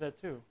professor did classes.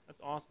 that too. That's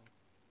awesome.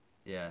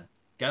 Yeah,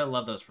 gotta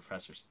love those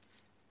professors.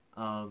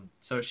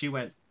 So she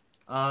went,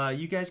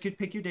 you guys could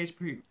pick your day's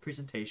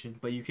presentation,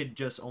 but you could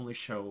just only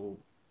show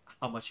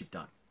how much you've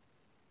done.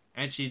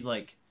 And she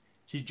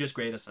just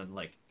graded us on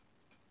like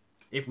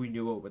if we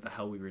knew what the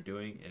hell we were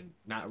doing and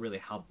not really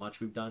how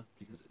much we've done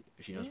because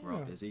she knows we're all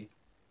Yeah, busy.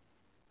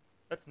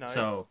 that's nice.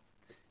 So,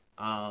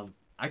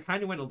 I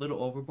kind of went a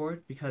little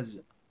overboard because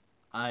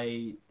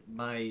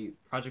my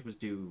project was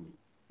due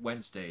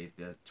Wednesday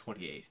the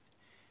 28th,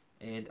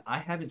 and I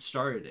haven't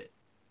started it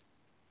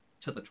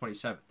till the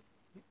 27th.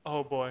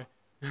 Oh boy.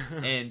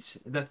 And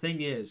the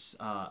thing is,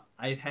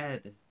 I've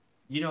had,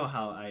 you know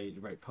how I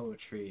write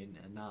poetry and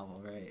a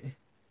novel, right?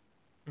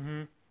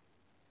 Mhm.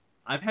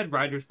 I've had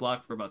writer's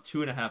block for about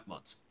 2.5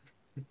 months,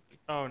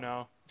 Oh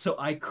no. so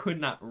I could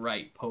not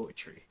write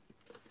poetry.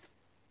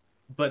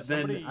 But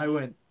then I Somebody.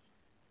 went,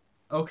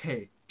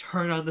 okay,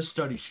 turn on the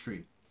study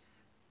stream.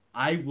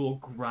 I will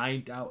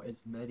grind out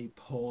as many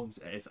poems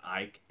as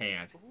I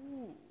can.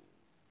 Ooh.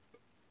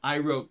 I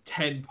wrote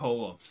 10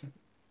 poems.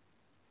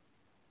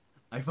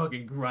 I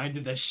fucking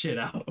grinded that shit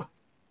out.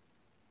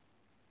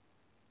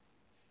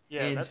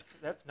 Yeah, And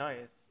that's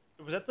nice.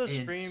 Was that the and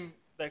stream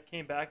that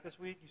came back this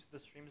week? You said the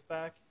stream's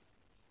back.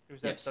 It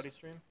was that yes, study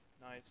stream.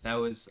 Nice. that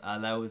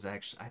was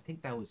actually I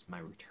think that was my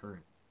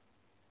return.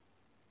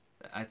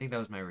 I think that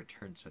was my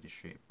return study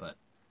stream, but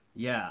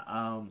yeah,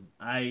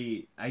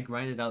 I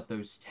grinded out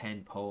those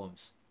 10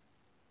 poems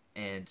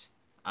and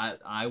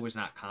I was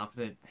not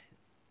confident.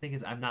 Thing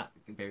is, I'm not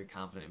very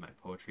confident in my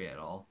poetry at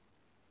all.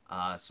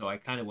 So I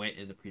kind of went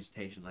in the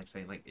presentation like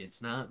saying like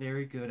it's not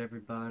very good,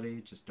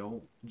 everybody. Just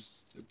don't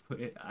just put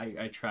it.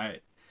 I try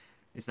it.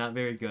 It's not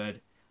very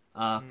good.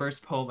 Mm.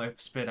 First poem I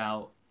spit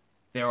out,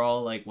 they're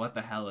all like, "What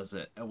the hell is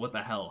it? What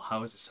the hell?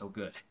 How is it so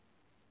good?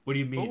 What do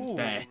you mean it's Oh,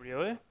 bad?"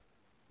 really?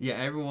 Yeah,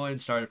 everyone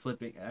started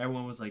flipping.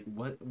 Everyone was like,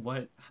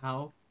 What?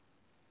 How?"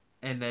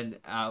 And then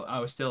I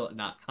was still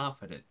not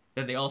confident.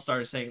 Then they all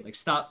started saying like,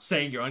 "Stop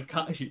saying you're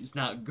unconscious. It's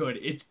not good.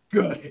 It's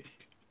good."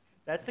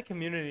 That's the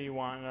community you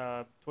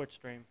want Twitch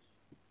stream.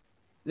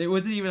 It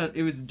wasn't even.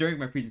 It was during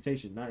my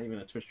presentation, not even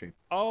a Twitch stream.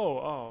 Oh,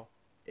 oh,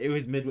 It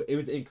was mid. It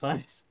was in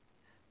class.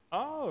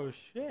 oh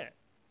shit.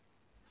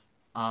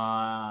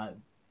 Uh,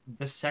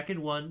 the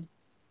second one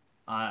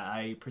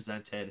I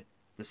presented,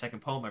 the second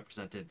poem I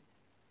presented,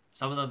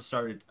 some of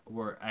them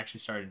were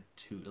actually started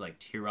to like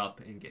tear up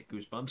and get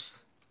goosebumps.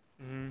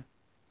 Hmm.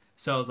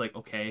 So I was like,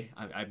 okay,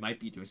 I might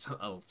be doing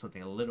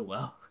something a little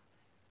well.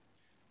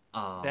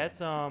 Um, That's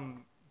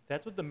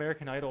that's what the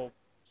American Idol.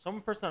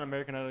 Some person on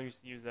American Idol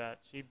used to use that.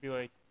 She'd be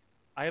like,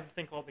 "I have a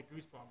thing called the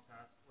goosebump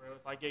test, where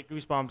if I get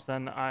goosebumps,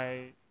 then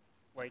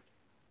like,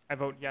 I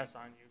vote yes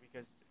on you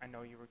because I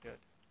know you were good,"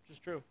 which is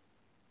true.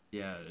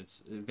 yeah,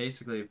 it's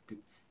basically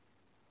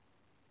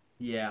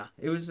yeah.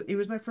 It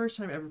was my first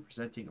time ever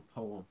presenting a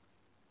poem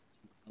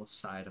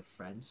outside of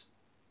friends.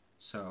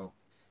 So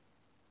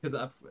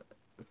because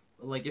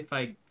like if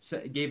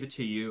gave it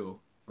to you,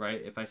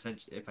 right? If I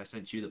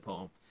sent you the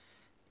poem,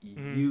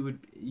 Hmm.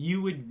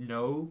 you would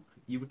know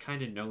you would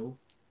kind of know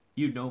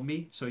you know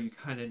me, so you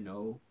kind of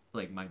know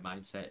like my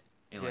mindset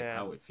and like Yeah.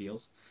 how it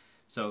feels.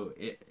 So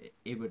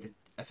it would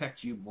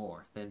affect you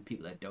more than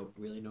people that don't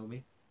really know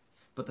me.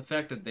 But the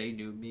fact that they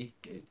knew me,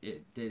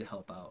 it did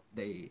help out.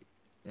 They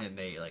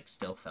like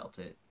still felt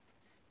it.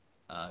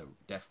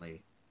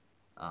 Definitely,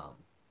 um,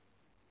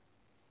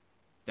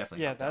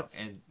 definitely Yeah, helped out.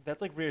 And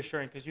that's like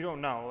reassuring because you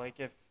don't know. Like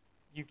if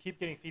you keep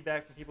getting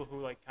feedback from people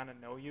who like kind of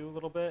know you a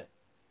little bit,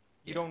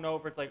 you yeah, don't know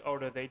if it's like, oh,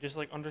 do they just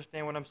like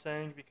understand what I'm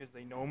saying because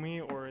they know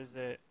me, or is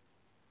it,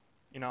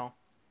 you know,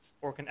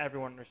 or can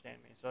everyone understand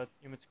me? So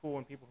it's cool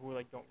when people who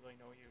like don't really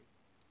know you,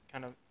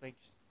 kind of like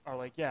are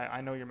like, yeah,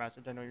 I know your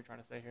message. I know what you're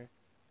trying to say here.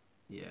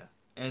 yeah.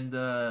 And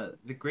the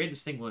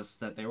greatest thing was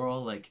that they were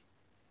all like,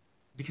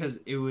 because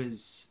it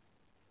was,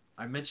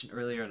 I mentioned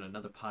earlier in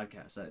another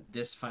podcast that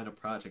this final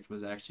project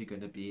was actually going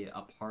to be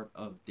a part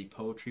of the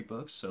poetry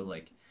book. So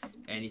like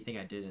anything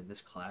I did in this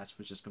class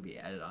was just going to be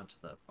added onto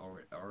the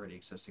already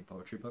existing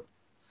poetry book.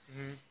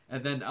 Hmm.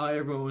 And then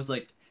everyone was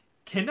like,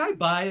 "Can I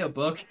buy a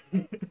book?"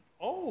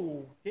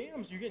 Oh,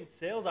 damn! So you're getting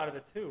sales out of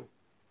it too.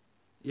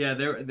 Yeah,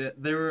 they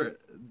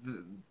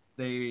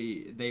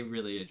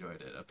really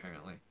enjoyed it.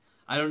 Apparently,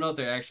 I don't know if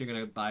they're actually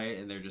gonna buy it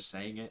and they're just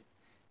saying it.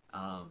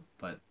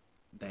 But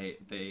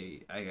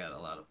they I got a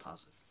lot of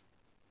positive.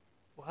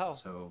 Wow,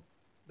 So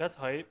that's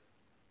hype.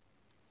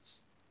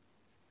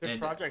 Good and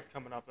projects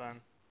coming up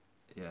then.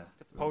 yeah,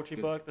 Got the poetry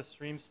good book, the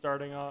stream's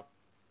starting up.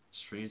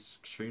 streams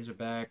are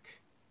back.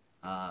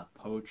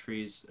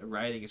 Poetry's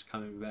writing is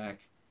coming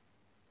back.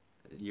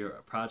 Your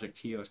Project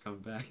Kyo is coming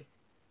back.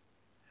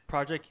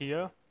 Project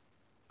Kia.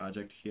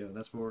 Project Kyo.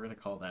 That's what we're gonna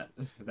call that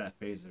that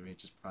phase of me,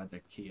 just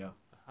Project Kyo.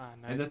 Ah,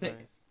 And nice, the thing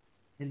nice.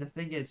 and the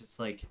thing is, it's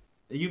like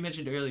you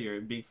mentioned earlier,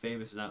 being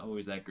famous is not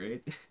always that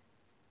great.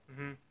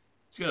 Hmm.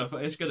 It's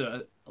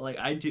gonna like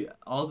I do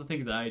all the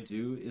things that I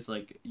do is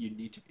like you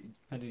need to be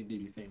kind of need to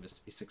be famous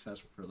to be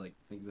successful for like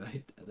things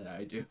that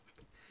I do,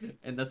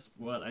 and that's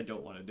what I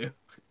don't want to do.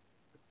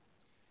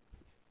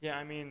 Yeah,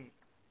 I mean,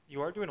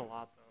 you are doing a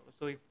lot though.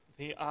 So like,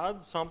 the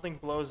odds something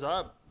blows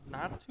up,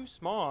 not too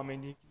small. I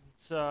mean,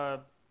 it's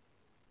a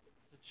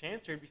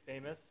chance here to be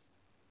famous.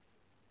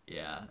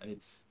 Yeah, Be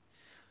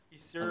I'm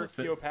Sir a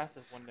Kyo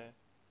passive one day.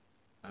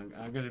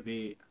 I'm gonna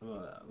be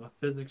I'm a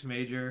physics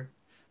major,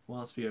 who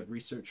wants to be a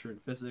researcher in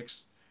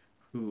physics,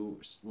 who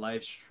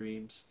live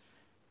streams,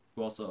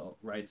 who also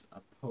writes a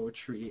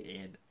poetry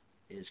and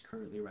is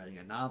currently writing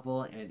a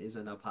novel and is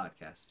in a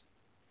podcast.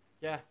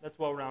 Yeah, that's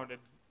well rounded.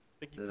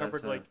 I think you That's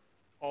covered a like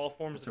all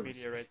forms that's of a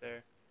media right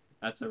there.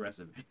 that's a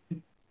resume.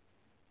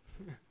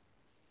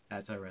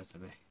 That's a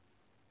resume.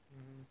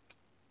 Hmm.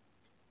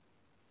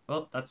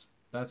 Well, that's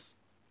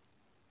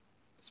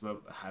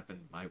what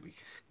happened my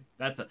week.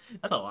 That's a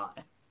lot.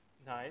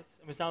 Nice.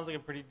 I mean, it sounds like a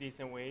pretty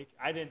decent week.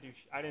 I didn't do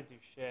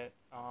shit.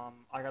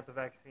 I got the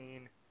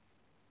vaccine.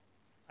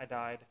 I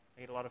died.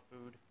 I ate a lot of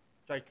food,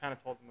 which I kind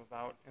of told them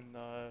about in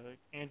the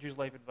Andrew's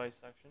life advice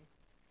section.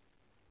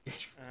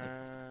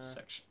 Uh,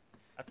 Section.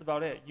 that's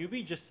about it.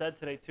 UB just said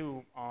today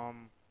too.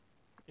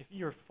 If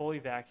you're fully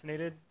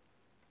vaccinated,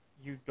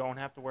 you don't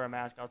have to wear a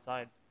mask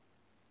outside,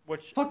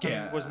 which Fuck I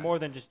mean, was yeah. more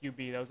than just UB.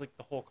 That was like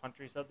the whole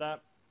country said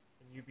that,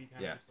 and UB kind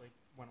of Yeah. just like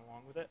went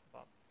along with it.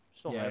 But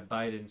still, Yeah, hype.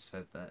 Biden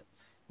said that.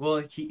 Well,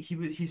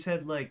 he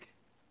said like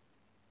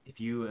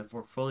if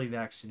we're fully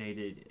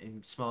vaccinated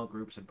in small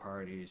groups and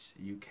parties,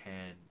 you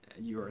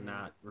are Hmm.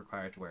 not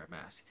required to wear a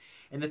mask.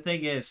 And the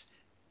thing is,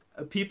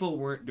 people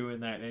weren't doing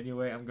that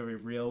anyway. I'm gonna be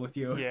real with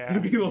you. Yeah,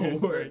 People it's very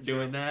weren't true.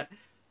 doing that.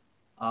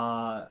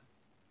 Uh,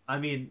 I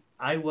mean,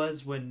 I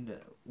was when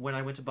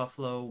I went to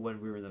Buffalo when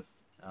we were in the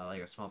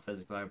like a small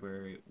physics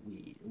library.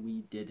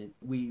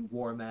 We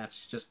wore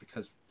masks just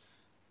because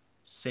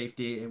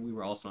safety, and we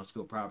were also on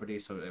school property.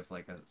 So if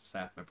like a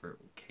staff member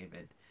came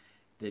in,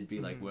 they'd be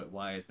like, Hmm. "What?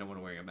 Why is no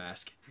one wearing a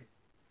mask?"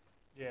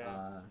 Yeah.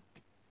 Uh,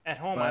 At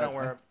home, I don't but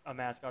wear a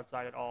mask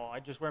outside at all. I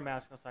just wear a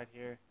mask outside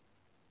here.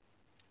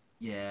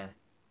 yeah.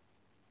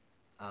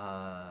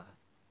 Uh,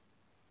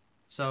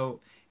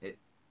 so it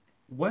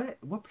what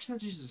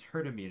percentage is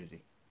herd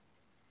immunity?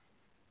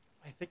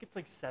 I think it's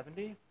like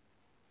 70,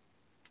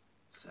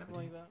 something 70.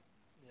 like that.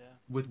 Yeah.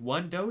 With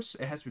one dose,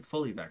 it has to be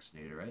fully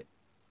vaccinated, right?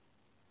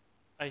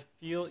 I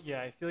feel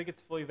like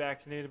it's fully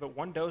vaccinated, but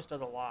one dose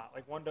does a lot.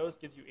 Like one dose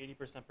gives you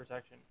 80%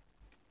 protection.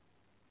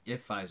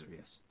 If Pfizer,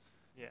 yes.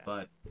 Yeah.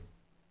 But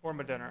Or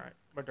Moderna.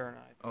 Moderna.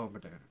 I think. oh,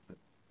 Moderna, but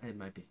it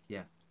might be,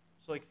 yeah.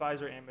 So like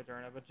Pfizer and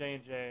Moderna, but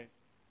J&J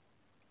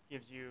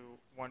gives you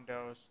one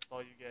dose. That's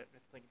all you get.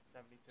 It's like That's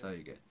 72. all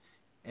you get.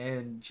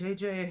 And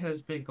JJ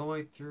has been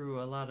going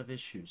through a lot of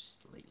issues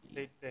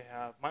lately. They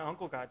have. My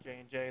uncle got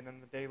J&J, and then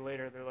the day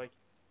later they're like,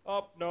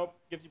 oh nope,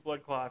 gives you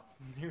blood clots.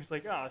 And he was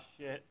like, oh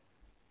shit.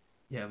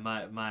 Yeah,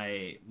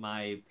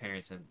 my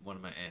parents and one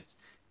of my aunts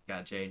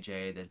got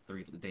J&J. Then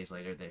 3 days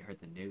later, they heard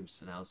the news,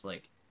 and I was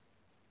like,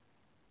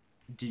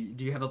 "Do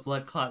you have a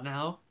blood clot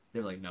now?"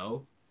 They're like,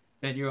 "No."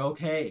 Then you're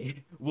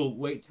okay. We'll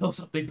wait till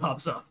something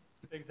pops up.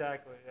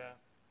 Exactly. Yeah.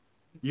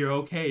 You're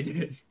okay,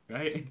 dude.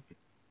 Right?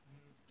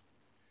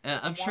 I'm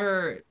I'm watching.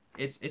 sure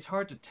it's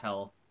hard to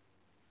tell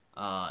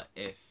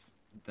if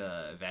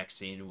the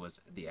vaccine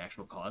was the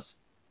actual cause.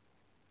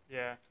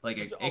 Yeah. Like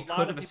 'Cause a it lot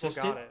could of have people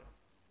assisted. got it.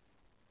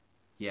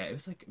 Yeah, it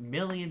was like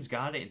millions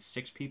got it and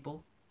 6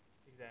 people.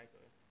 Exactly.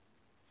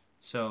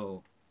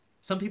 So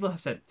some people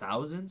have said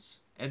thousands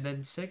and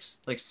then six.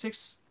 Like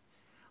six,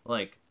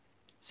 like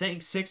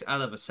saying 6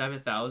 out of a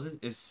 7,000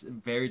 is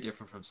very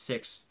different from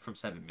 6 from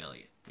 7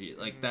 million.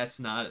 Like Hmm. that's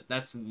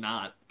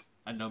not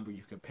a number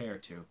you compare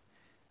to.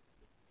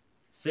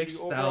 The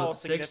overall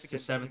 6 to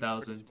significance seven seems pretty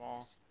thousand.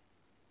 small.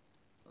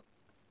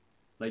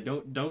 Like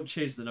don't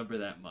change the number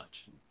that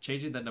much.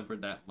 Changing that number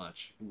that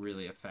much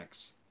really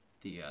affects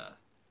the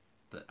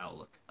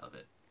outlook of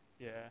it.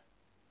 Yeah.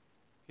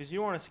 Because you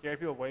don't want to scare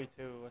people away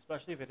too,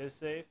 especially if it is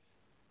safe.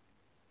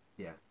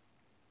 Yeah.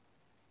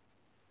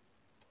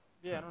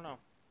 Yeah, I don't know.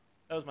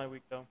 That was my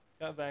week though.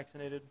 Got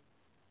vaccinated.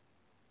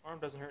 Arm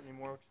doesn't hurt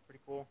anymore, which is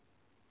pretty cool.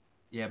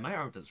 Yeah, my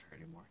arm doesn't hurt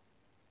anymore.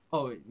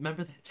 Oh,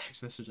 remember that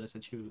text message I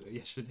sent you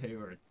yesterday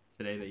or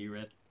today that you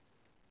read?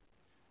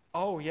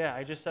 Oh yeah,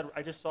 I just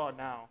saw it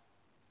now.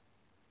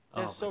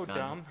 Oh It's my so god.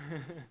 dumb.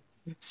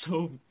 It's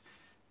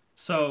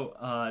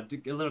so to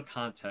get a little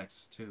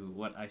context to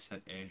what I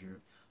said, Andrew.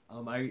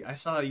 I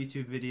saw a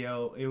YouTube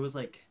video. It was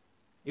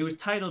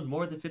titled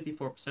 "More than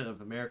 54%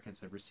 of Americans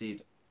have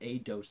received a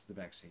dose of the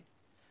vaccine,"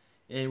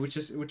 and which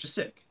is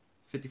sick.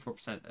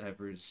 54% have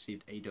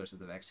received a dose of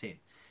the vaccine.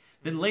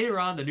 Then later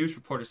on, the news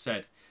reporter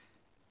said,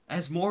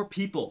 as more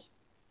people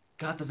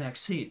got the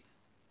vaccine,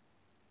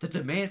 the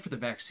demand for the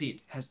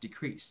vaccine has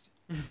decreased.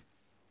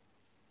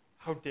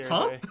 How dare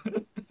Huh? they?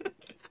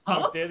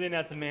 How Huh? dare they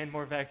not demand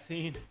more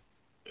vaccine?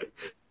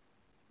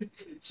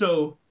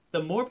 So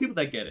the more people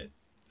that get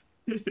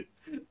it,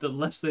 the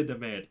less they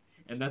demand,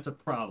 and that's a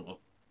problem.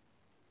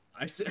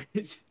 I said,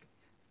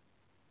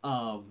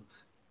 um,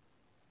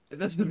 it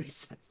doesn't make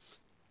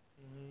sense.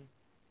 Hmm.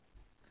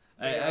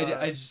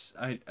 I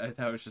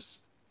thought it was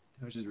just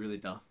really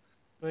dumb.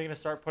 Are they gonna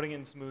start putting it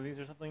in smoothies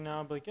or something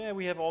now? Be like, yeah,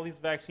 we have all these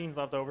vaccines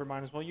left over.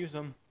 Might as well use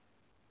them.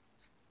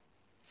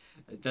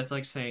 That's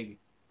like saying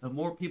the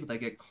more people that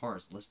get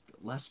cars,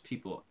 less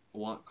people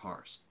want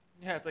cars.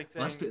 Yeah, it's like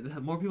saying, The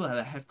more people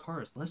that have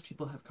cars, less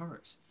people have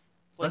cars.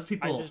 it's Less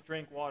like I people just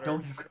drank water.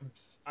 don't have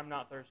cars. I'm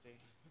not thirsty.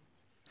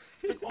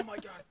 It's like, oh my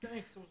god,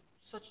 thanks. It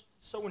was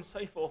so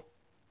insightful.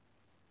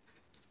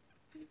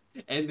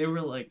 And they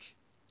were like,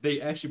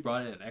 they actually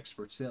brought in an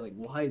expert to say like,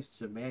 why is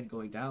the demand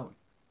going down?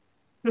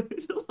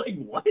 Like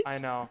what? I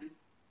know.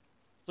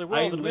 It's like, I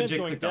well, the demand's legit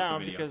going clicked off the down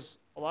video. because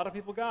a lot of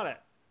people got it.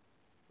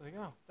 Like,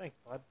 oh, thanks,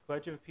 bud.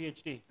 Glad you have a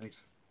PhD.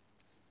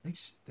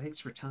 Thanks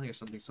for telling us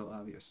something so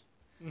obvious.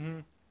 Mm-hmm.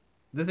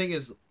 The thing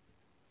is,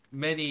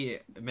 many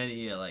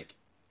like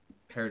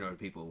paranoid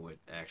people would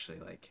actually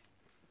like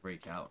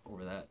freak out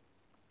over that.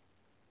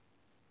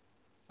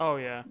 Oh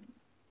yeah.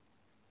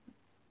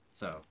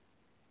 So,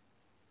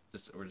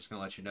 we're just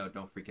gonna let you know,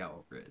 don't freak out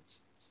over it.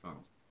 It's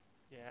normal.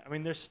 Yeah. I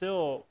mean, there's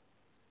still.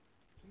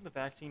 I think the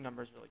vaccine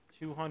numbers are like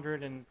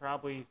 200 and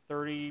probably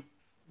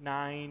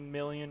 39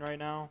 million right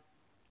now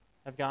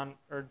have gotten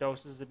or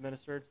doses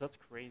administered. So that's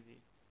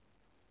crazy.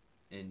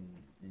 In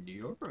New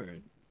York or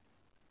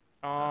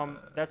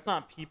That's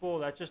not people.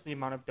 That's just the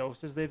amount of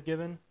doses they've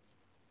given.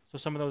 So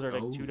some of those are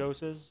like oh, 2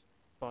 doses,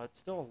 but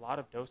still a lot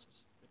of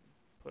doses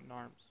put in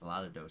arms. a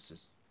lot of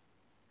doses.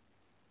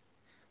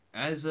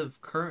 As of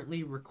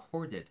currently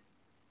recorded,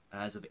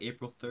 as of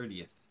April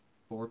 30th,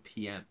 4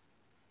 p.m.,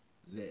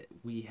 that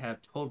we have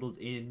totaled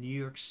in New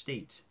York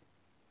State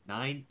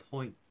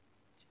 9.25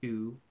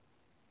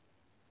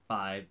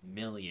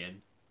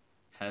 million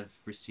have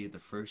received the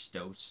first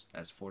dose,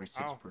 as Wow.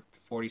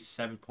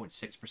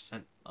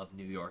 47.6% of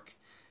New York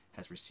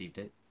has received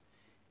it.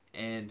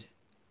 And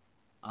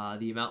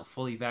the amount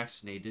fully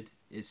vaccinated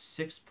is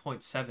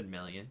 6.7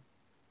 million.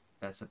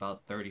 That's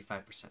about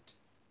 35%.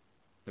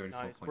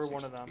 Nice. We're 34.6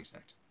 one of to them. be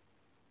exact.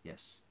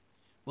 Yes.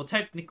 Well,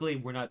 technically,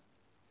 we're not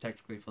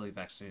technically fully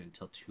vaccinated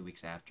until 2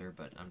 weeks after,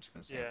 but I'm just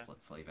gonna say Yeah. I'm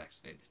fully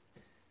vaccinated.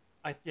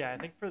 I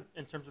think for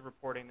in terms of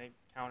reporting, they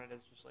count it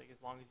as just like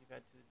as long as you've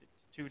had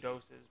two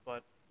doses,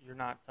 but you're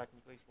not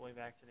technically fully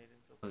vaccinated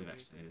until Fully 2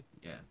 weeks. vaccinated,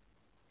 yeah.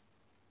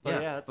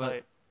 But yeah, that's but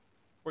right.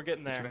 We're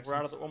getting get your there.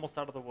 We're vaccines. almost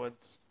out of the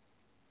woods.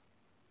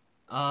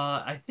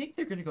 I think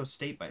they're gonna go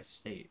state by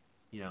state.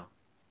 You know,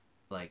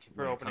 like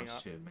For when it opening comes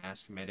up. to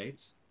mask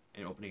mandates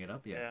and opening it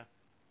up. Yeah.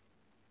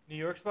 New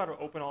York's about to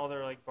open all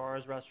their like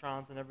bars,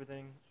 restaurants, and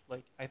everything.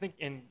 Like I think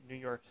in New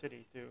York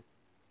City too.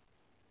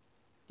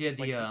 Yeah.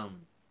 Like-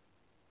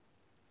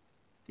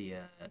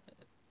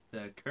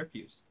 The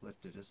curfew's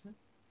lifted, isn't it?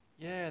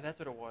 Yeah, that's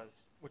what it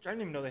was. Which I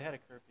didn't even know they had a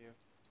curfew.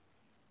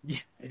 Yeah,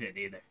 I didn't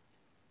either.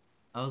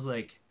 I was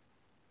like,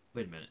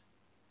 wait a minute.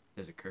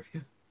 There's a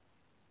curfew.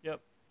 Yep.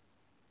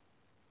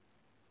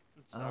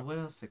 It sucked. What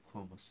else did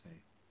Cuomo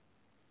say?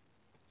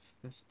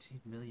 15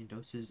 million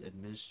doses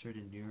administered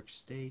in New York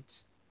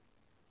State.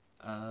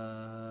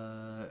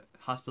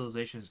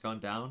 Hospitalization has gone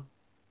down.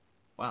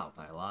 Wow,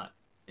 by a lot.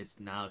 It's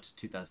now to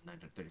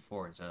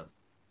 2,934 instead of.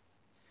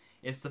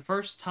 It's the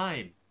first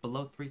time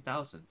below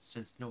 3,000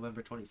 since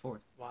November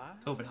 24th. Wow.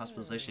 COVID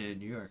hospitalization in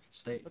New York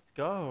State. Let's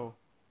go.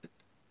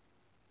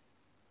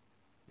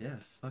 Yeah,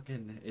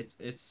 fucking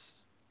it's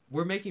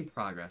we're making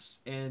progress.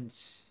 And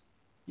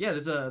yeah,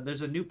 there's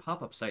a new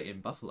pop-up site in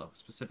Buffalo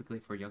specifically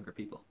for younger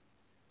people.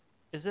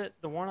 Is it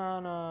the one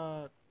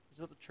on is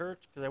it the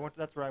church? Because I went.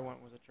 That's where I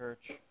went, was a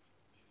church.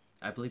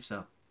 I believe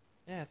so.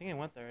 Yeah, I think I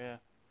went there. Yeah.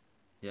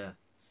 Yeah.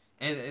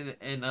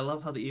 And I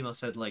love how the email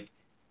said like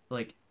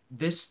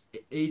this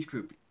age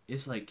group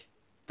is like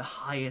the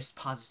highest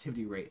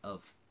positivity rate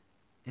of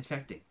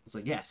infecting. It's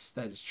like, yes,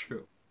 that is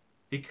true.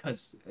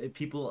 Because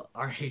people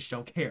our age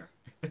don't care.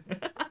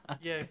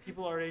 Yeah,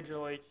 people our age are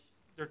like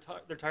they're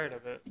tired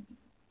of it.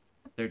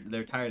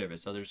 They're tired of it,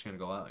 so they're just gonna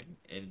go out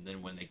and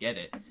then when they get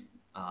it,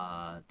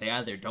 they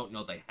either don't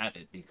know they have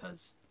it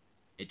because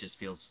it just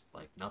feels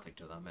like nothing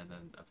to them, and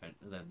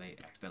then they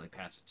accidentally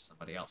pass it to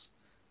somebody else.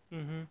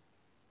 Mm-hmm.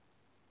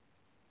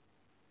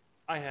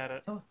 I had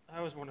it. Oh,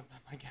 I was one of them,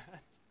 I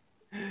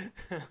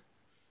guess.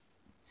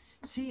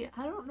 see,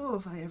 I don't know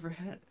if I ever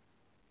had it.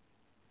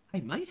 I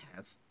might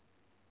have.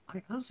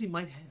 I honestly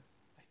might have.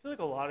 I feel like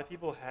a lot of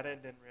people had it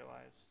and didn't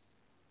realize.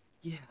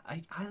 Yeah,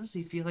 I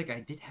honestly feel like I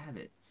did have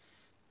it.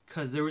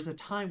 Because there was a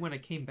time when I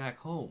came back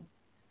home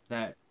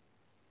that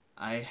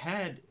I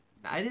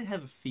didn't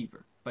have a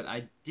fever, but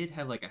I did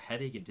have like a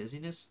headache and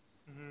dizziness.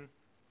 Mm-hmm.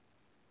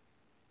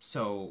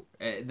 So,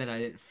 and then I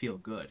didn't feel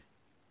good.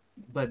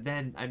 But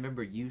then I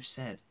remember you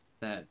said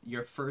that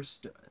the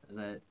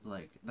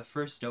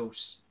first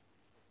dose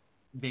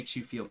makes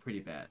you feel pretty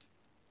bad.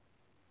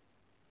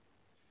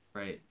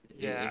 Right?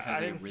 Yeah, It has I like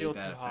a didn't really feel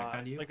bad too effect hot.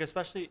 on you. Like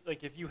especially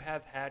like if you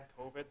have had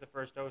COVID, the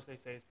first dose they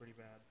say is pretty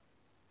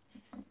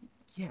bad.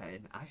 Yeah,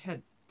 and I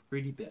had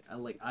pretty bad.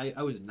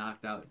 I was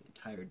knocked out an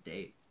entire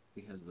day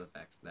because of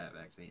that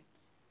vaccine.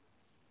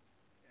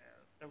 Yeah,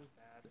 that was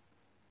bad.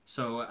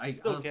 So I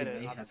Still honestly get it,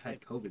 may have obviously,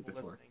 had for COVID people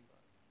before. listening,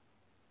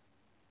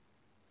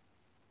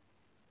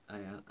 I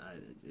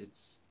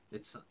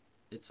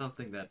it's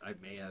something that I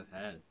may have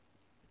had,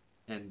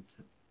 and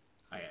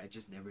I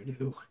just never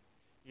knew.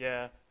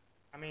 yeah,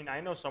 I mean,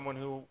 I know someone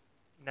who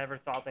never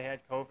thought they had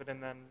COVID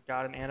and then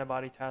got an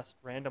antibody test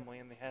randomly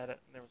and they had it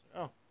and they was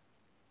like, oh,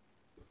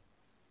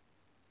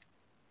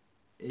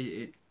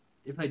 It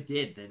if I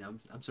did, then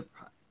I'm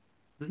surprised.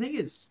 The thing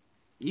is,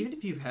 even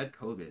if you've had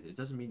COVID, it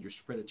doesn't mean you're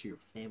spread it to your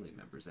family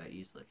members that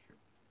easily.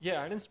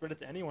 yeah, I didn't spread it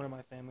to anyone in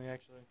my family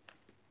actually.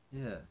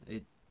 Yeah,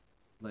 it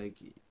like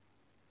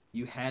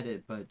you had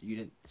it, but you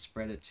didn't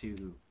spread it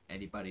to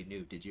anybody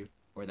new, did you?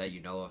 Or that you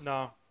know of?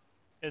 No,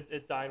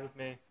 it died with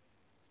me.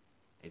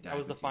 It I died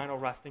was the with you. final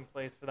resting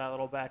place for that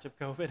little batch of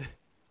COVID.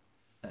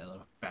 That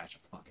little batch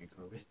of fucking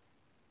COVID.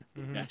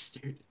 Mhm.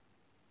 Bastard.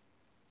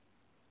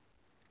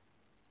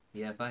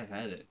 Yeah, if I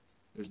had it,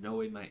 there's no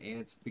way my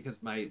aunts,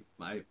 because my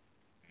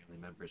family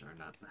members are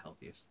not the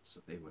healthiest, so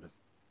they would have,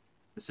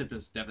 the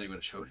symptoms definitely would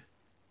have showed.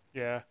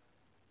 Yeah.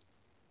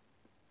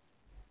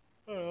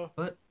 I don't know.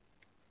 But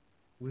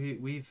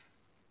we've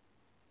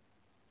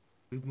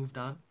moved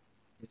on.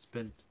 It's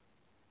been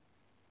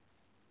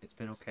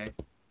okay.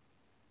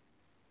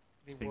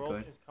 The been world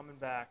good. is coming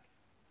back.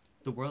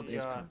 The world The,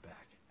 is coming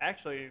back.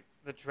 Actually,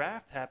 the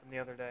draft happened the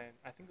other day.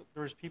 I think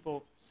there was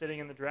people sitting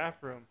in the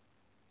draft room,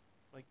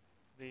 like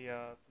the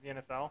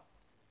NFL.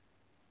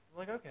 I'm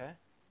like, okay,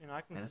 NFL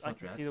I can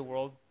draft? see the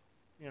world,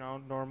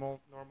 normal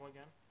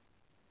again.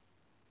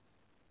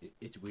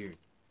 It's weird.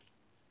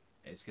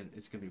 It's gonna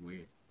be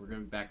weird. We're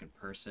gonna be back in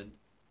person.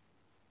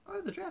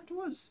 Oh, the draft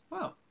was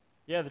wow.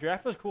 Yeah, the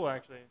draft was cool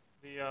actually.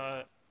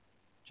 The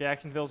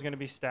Jacksonville's going to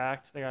be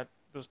stacked. They got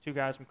those two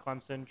guys from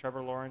Clemson,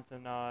 Trevor Lawrence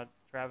and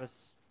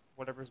Travis,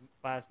 whatever his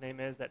last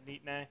name is, at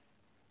Neatney.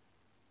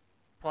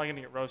 Probably going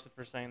to get roasted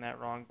for saying that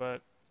wrong,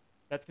 but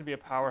that's going to be a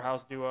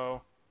powerhouse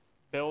duo.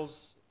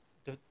 Bills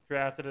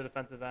drafted a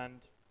defensive end.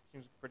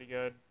 Seems pretty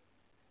good.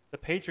 The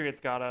Patriots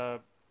got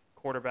a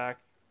quarterback,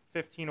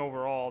 15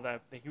 overall,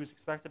 that he was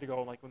expected to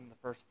go like within the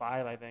first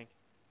 5, I think.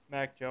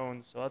 Mac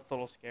Jones, so that's a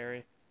little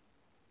scary.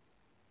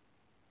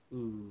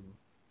 Ooh.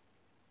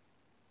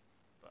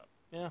 But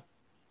yeah.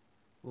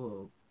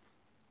 Whoa.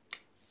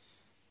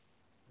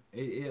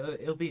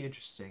 It'll be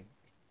interesting.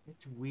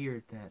 It's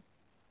weird that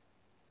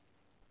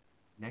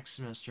next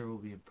semester will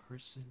be in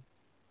person.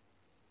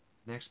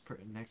 Next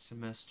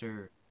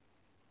semester.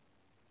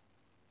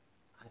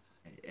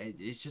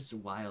 It's just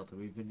wild.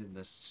 We've been in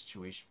this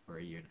situation for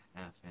a year and a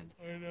half, and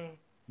I know.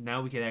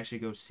 now we can actually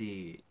go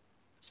see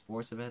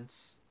sports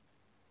events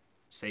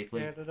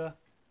safely Canada.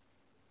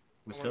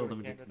 with I still wanna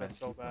go to limited Canada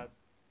so capacity.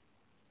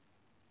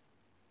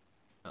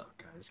 bad. Oh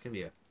god, it's gonna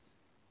be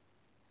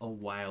a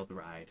wild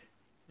ride.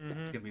 It's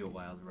Mm-hmm. gonna be a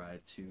wild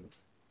ride to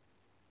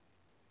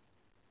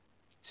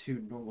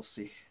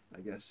normalcy,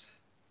 I guess.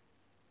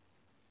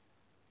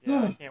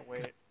 Yeah, I can't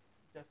wait.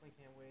 Definitely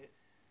can't wait.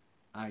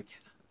 I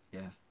cannot.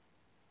 Yeah.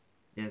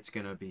 Yeah, it's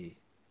gonna be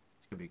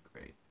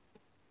great.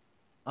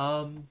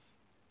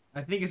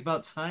 I think it's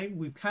about time.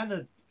 We've kind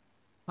of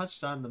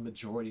touched on the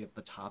majority of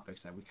the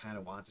topics that we kind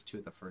of wanted to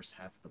at the first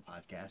half of the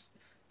podcast.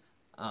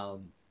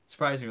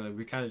 Surprisingly,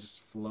 we kind of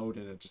just flowed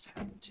and it just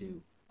happened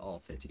to all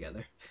fit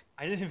together.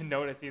 I didn't even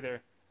notice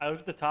either. I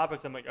looked at the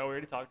topics. I'm like, oh, we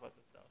already talked about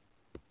this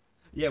stuff.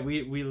 Yeah,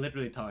 we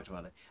literally talked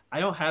about it. I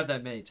don't have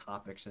that many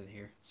topics in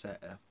here,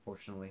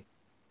 fortunately,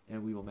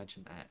 and we will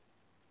mention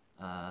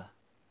that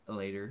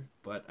later.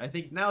 But I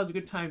think now is a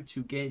good time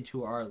to get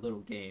into our little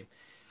game.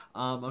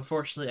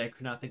 Unfortunately, I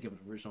could not think of an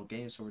original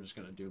game, so we're just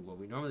gonna do what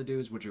we normally do: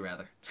 is Would You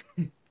Rather.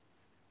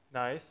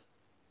 Nice.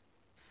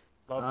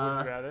 Love Would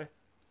Uh, You Rather.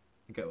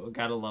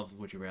 gotta love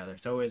Would You Rather.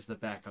 It's always the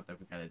backup that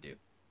we gotta do.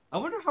 I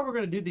wonder how we're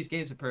gonna do these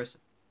games in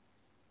person.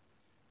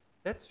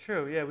 That's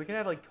true. Yeah, we could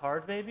have like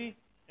cards maybe,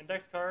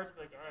 index cards.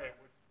 Like, all right,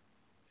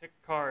 pick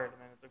a card, and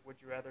then it's like, would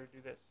you rather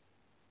do this?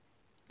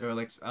 Or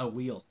like a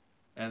wheel,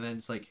 and then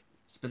it's like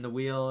spin the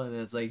wheel, and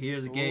it's like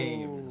here's a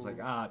game. And it's like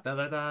Ooh. da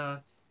da da.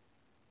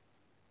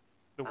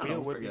 The I don't know, wheel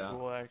we'll would be figure it out.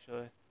 cool,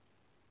 actually.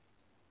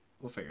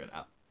 We'll figure it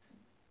out.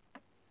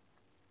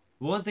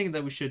 One thing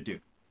that we should do,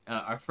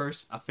 our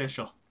first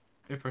official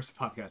in-person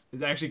podcast,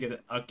 is actually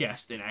get a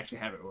guest and actually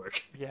have it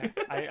work. Yeah,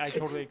 I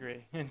totally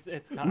agree.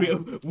 It's time.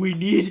 we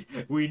need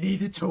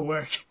it to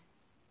work.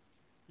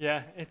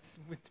 Yeah, it's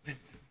been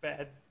some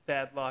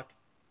bad luck.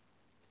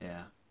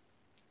 Yeah.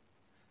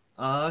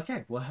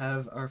 Okay, we'll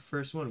have our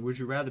first one. Would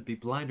you rather be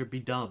blind or be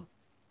dumb?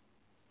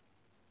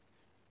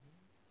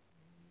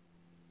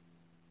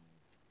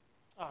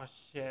 Oh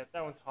shit,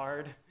 that one's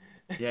hard.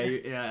 Yeah,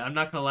 yeah. I'm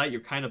not gonna lie, you're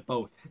kind of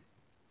both.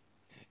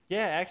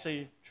 Yeah,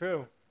 actually,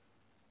 true.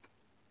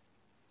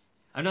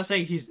 I'm not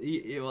saying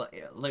well,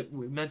 like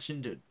we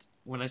mentioned it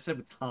when I said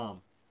with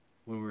Tom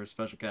when we were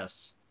special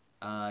guests.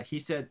 He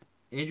said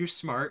Andrew's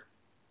smart,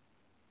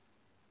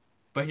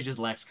 but he just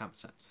lacks common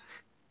sense.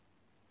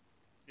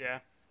 Yeah,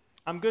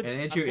 I'm good. And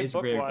Andrew I'm good is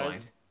very book-wise.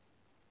 blind.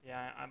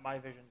 Yeah, my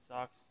vision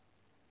sucks.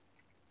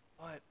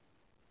 But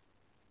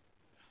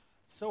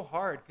it's so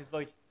hard because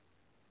like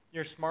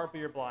you're smart but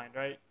you're blind,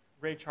 right?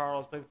 Ray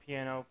Charles played the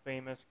piano,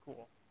 famous,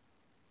 cool.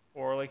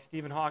 Or like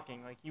Stephen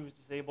Hawking, like he was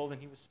disabled and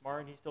he was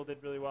smart and he still did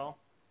really well.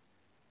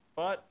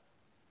 But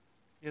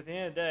at the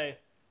end of the day,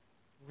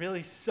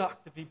 really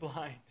sucked to be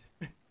blind.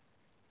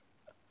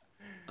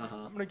 Uh-huh.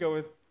 I'm gonna go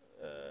with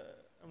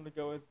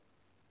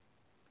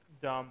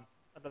dumb.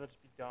 I'd rather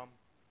just be dumb.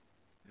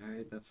 All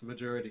right, that's the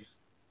majority.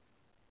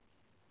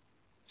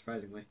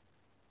 Surprisingly.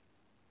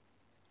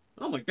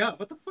 Oh my god,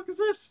 what the fuck is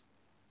this?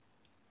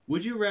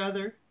 Would you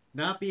rather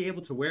not be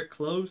able to wear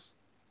clothes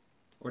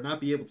or not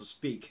be able to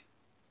speak?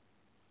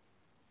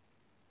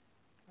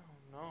 Oh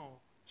no.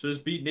 So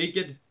just be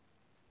naked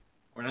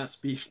or not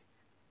speak?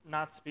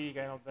 Not speak,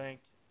 I don't think.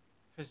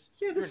 Because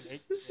Yeah, this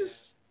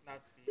is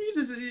not speak.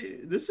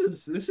 this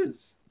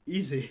is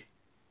easy.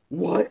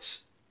 What?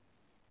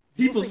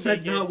 People say said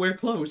naked not wear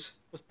clothes.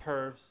 was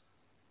pervs.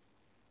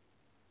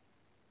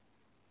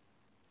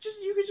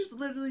 You could just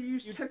literally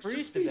use You'd text to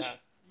freeze to speech. death.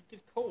 You'd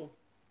get cold.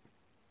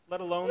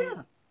 Let alone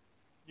Yeah.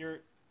 your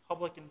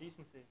public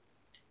indecency.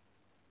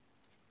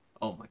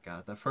 Oh my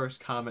god, the first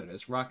comment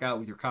is rock out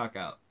with your cock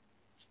out.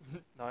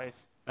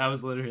 Nice. That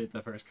was literally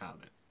the first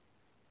comment.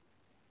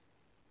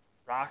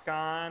 Rock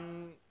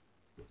on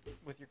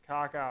with your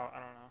cock out. I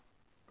don't know.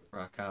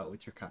 Rock out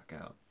with your cock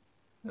out.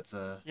 That's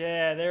a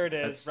Yeah, there it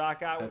is. That's-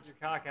 Rock out with that's-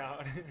 your cock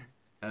out.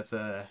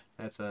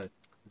 that's a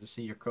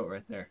senior quote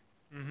right there.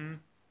 Mm-hmm.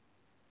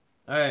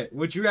 All right,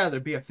 would you rather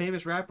be a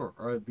famous rapper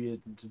or be a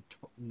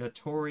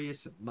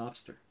notorious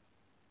mobster?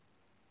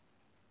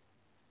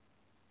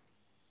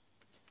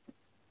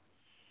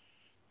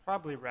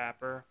 Probably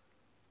rapper.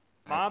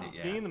 I Mob think,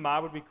 yeah. being in the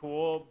mob would be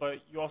cool, but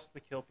you also have to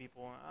kill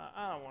people.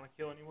 I don't want to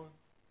kill anyone.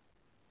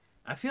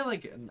 I feel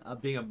like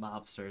being a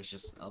mobster is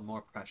just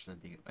more pressure than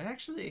being.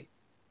 Actually,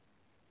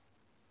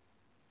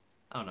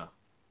 I don't know.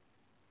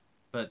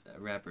 But a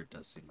rapper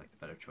does seem like the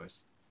better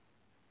choice.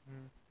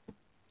 Mm.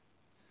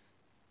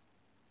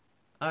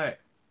 All right.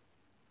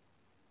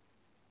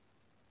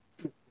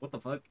 What the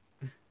fuck?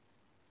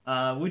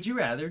 Would you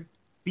rather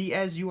be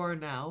as you are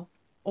now,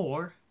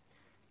 or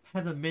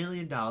have $1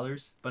 million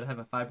but have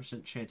a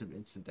 5% chance of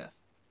instant death?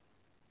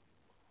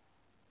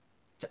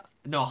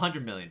 No,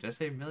 100 million. Did I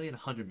say a million?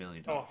 $100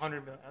 million. Oh,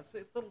 100 million. It's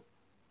a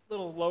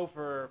little low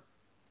for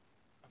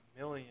a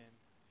million.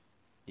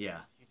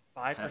 Yeah. Dude,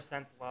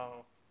 5%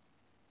 low.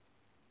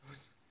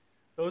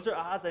 Those are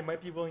odds I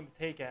might be willing to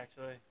take,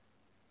 actually.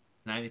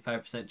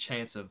 95%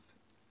 chance of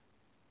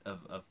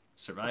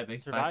surviving.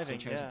 5% Surviving,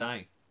 chance yeah. of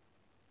dying.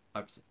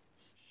 5%.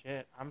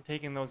 Shit, I'm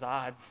taking those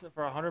odds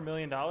for $100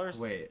 million.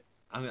 Wait,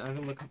 I'm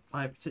gonna look up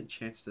 5%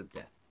 chances of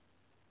death.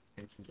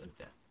 Chances of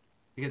death,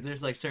 because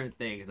there's like certain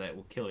things that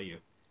will kill you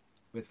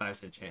with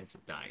 5% chance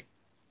of dying.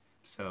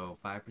 So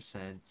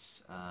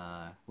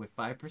 5%. With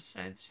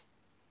 5%,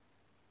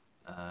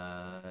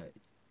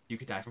 you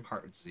could die from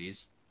heart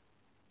disease.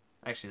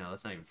 Actually, no,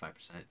 that's not even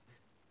 5%.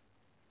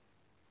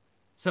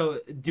 So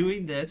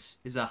doing this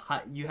is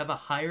you have a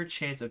higher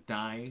chance of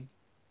dying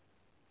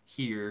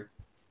here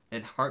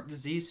than heart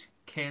disease,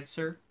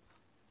 cancer,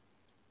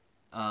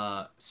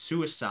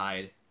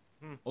 suicide,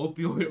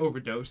 opioid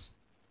overdose,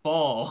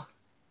 fall,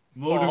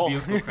 motor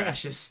vehicle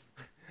crashes.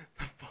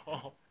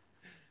 Fall.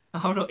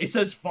 I don't know. It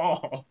says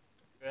fall.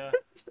 Yeah.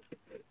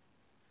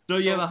 So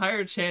you have a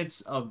higher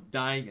chance of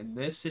dying in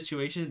this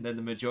situation than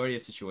the majority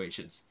of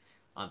situations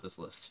on this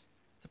list.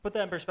 To put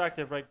that in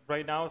perspective, like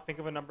right now, think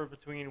of a number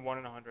between 1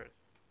 and 100.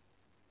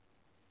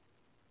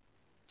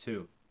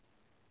 2.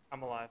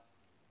 I'm alive.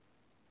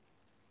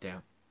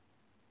 Damn.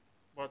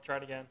 Well, try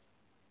it again.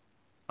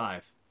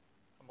 5.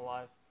 I'm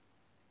alive.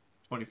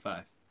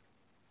 25.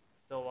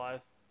 Still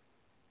alive.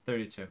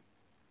 32.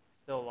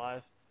 Still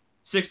alive.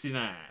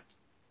 69.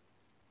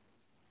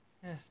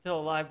 Yeah, still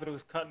alive, but it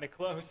was cutting it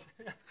close.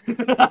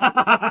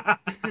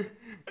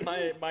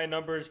 My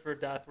numbers for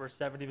death were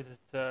 70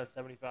 to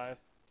 75.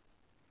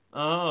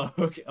 Oh,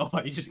 okay. Oh,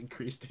 you just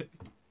increased it.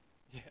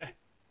 Yeah.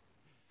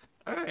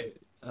 All right.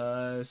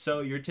 So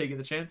you're taking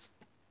the chance?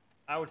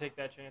 I would take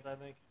that chance, I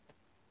think.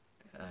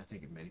 I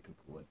think many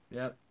people would.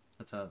 Yep.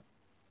 That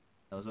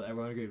was what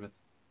everyone agreed with.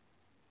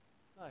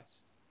 Nice.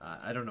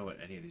 I don't know what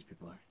any of these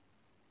people are.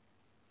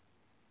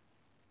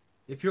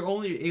 If you're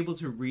only able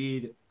to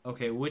read,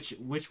 okay, which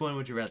one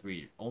would you rather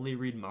read? Only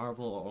read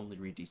Marvel or only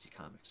read DC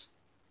Comics?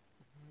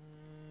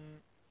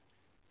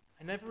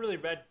 I never really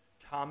read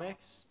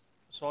comics,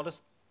 so I'll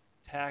just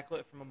tackle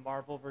it from a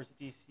Marvel versus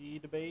DC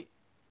debate.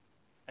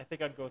 I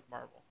think I'd go with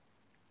Marvel.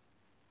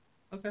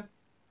 Okay.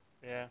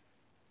 Yeah.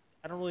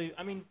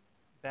 I mean,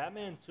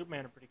 Batman and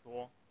Superman are pretty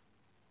cool.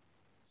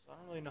 So I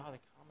don't really know how the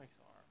comics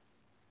are.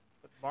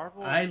 But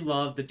Marvel... I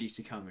love the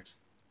DC Comics.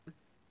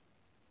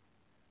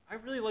 I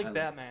really like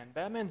Batman.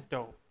 Batman's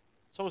dope.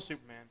 So is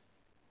Superman.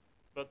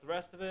 But the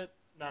rest of it,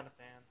 not a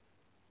fan.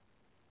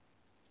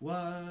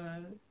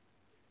 What?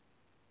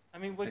 I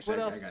mean, like, Actually,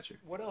 what else? I got you.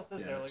 What else is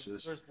Yeah, there? it's Like,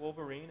 just- there's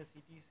Wolverine. Is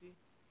he DC?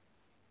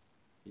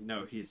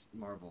 No, he's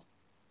Marvel.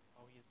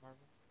 Oh, he is Marvel.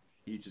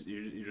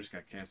 You just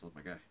got canceled,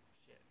 my guy.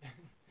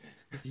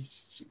 Shit. you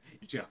just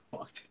got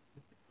fucked.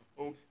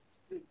 Oops.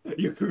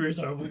 Your career's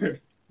over.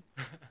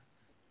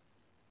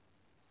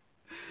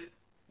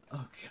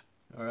 Okay.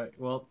 All right.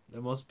 Well,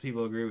 most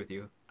people agree with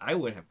you. I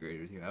would have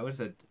agreed with you. I would have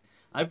said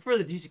I prefer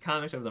the DC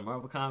comics over the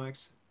Marvel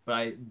comics, but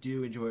I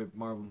do enjoy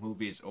Marvel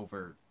movies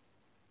over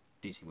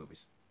DC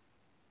movies.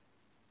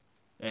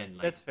 And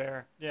like, That's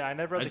fair. Yeah, I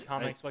never read I- the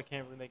comics, so I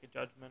can't really make a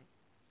judgment.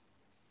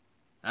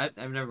 I've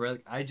never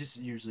read. I just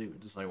usually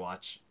just like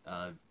watch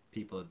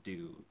people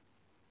do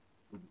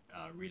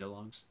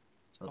read-alongs.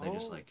 So they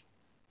just Oh. like.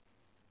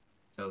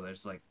 So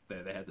there's like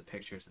they have the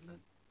pictures and then.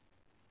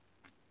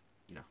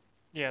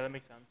 Yeah, that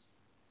makes sense.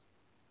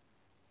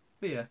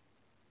 But yeah.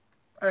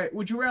 All right.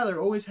 Would you rather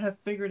always have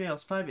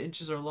fingernails 5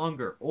 inches or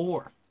longer,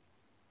 or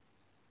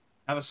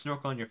have a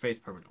snorkel on your face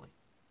permanently?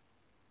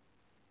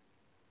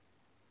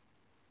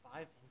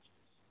 5 inches.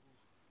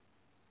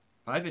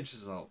 5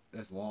 inches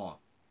is long.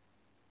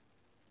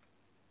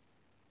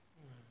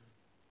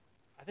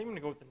 I think I'm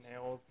gonna go with the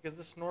nails because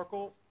the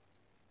snorkel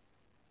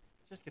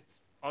just gets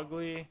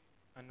ugly,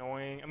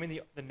 annoying. I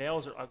mean, the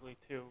nails are ugly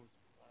too.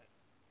 But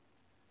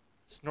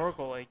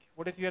snorkel, like,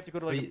 what if you have to go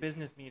to like a Wait.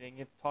 business meeting? You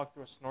have to talk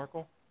through a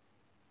snorkel.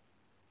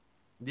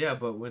 Yeah,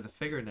 but with a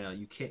fingernail,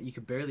 you can't. You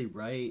can barely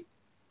write.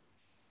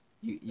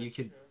 You That's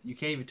can. true. You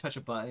can't even touch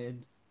a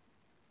button.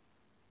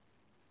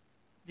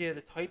 Yeah,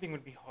 the typing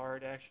would be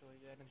hard actually.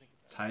 Yeah, I didn't think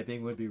of that.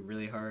 Typing would be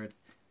really hard.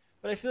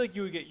 But I feel like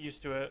you would get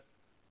used to it.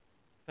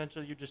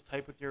 Eventually, you just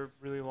type with your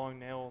really long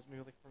nails,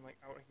 maybe like from like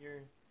out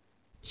here.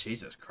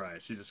 Jesus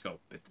Christ! You just go.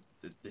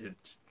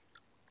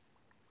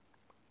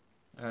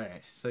 All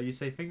right. So you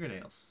say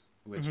fingernails,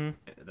 which Mhm.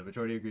 the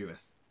majority agree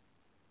with.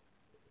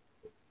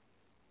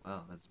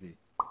 Wow, that's me.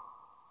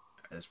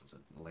 Alright, this one's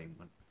a lame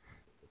one.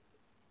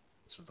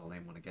 This one's a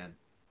lame one again.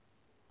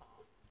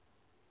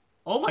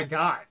 Oh my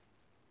god!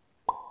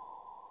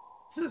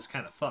 This is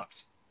kind of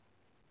fucked.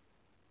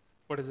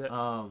 What is it?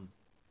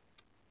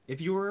 If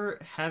you were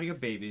having a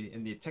baby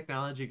and the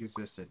technology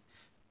existed,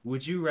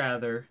 would you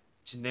rather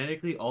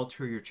genetically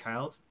alter your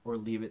child or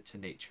leave it to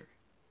nature?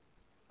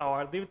 Oh,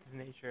 I'd leave it to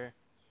nature.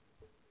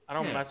 I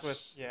don't Yeah. mess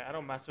with I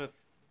don't mess with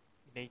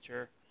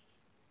nature.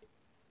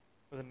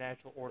 With the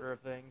natural order of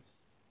things.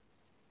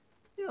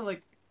 Yeah,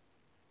 like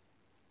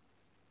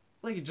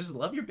just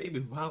love your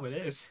baby how it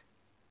is.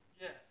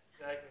 Yeah,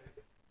 exactly.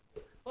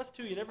 Plus,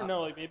 too, you never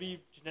know. Like, maybe you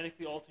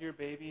genetically alter your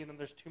baby, and then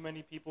there's too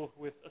many people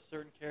with a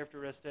certain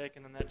characteristic,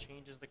 and then that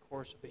changes the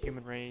course of the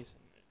human race.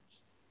 And it's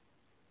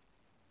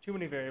too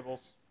many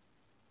variables.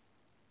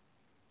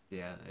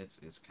 Yeah, it's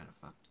kind of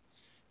fucked.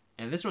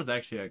 And this one's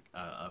actually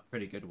a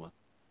pretty good one,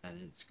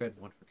 and it's a good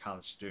one for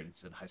college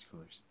students and high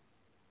schoolers.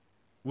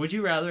 Would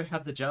you rather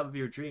have the job of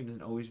your dreams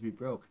and always be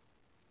broke,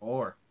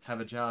 or have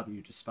a job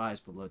you despise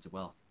but loads of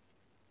wealth?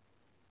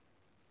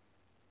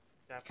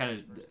 Definitely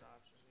Kinda- the first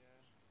option,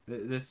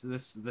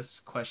 yeah. This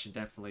question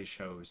definitely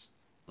shows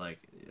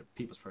like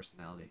people's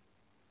personality.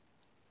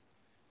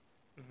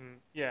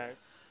 Yeah,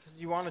 because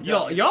you want to.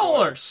 Y'all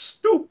are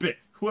stupid.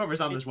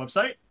 Whoever's on this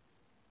website,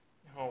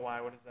 Oh,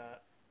 why? What is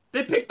that?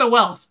 they picked the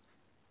wealth.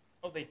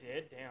 Oh, they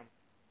did? Damn.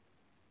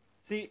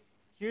 See,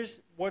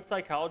 here's what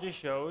psychology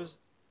shows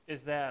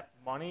is that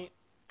money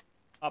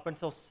up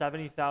until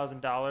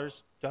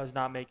 $70,000 does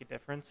not make a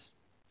difference.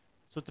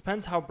 So it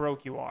depends how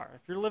broke you are.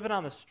 If you're living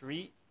on the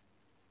street,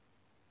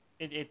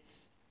 you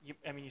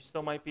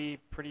still might be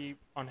pretty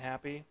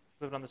unhappy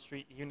living on the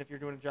street, even if you're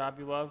doing a job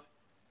you love.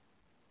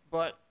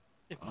 But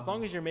if as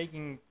long as you're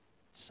making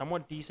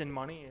somewhat decent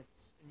money,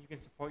 it's and you can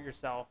support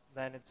yourself,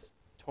 then it's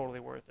totally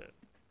worth it.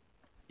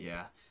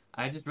 Yeah.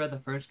 I just read the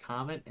first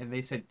comment and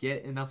they said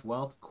get enough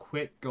wealth,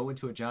 quit, go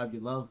into a job you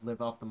love,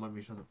 live off the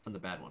money from the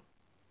bad one.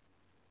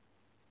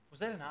 Was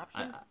that an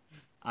option?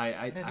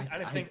 I didn't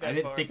think that I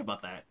didn't far. think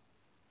about that.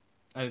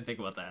 I didn't think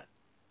about that.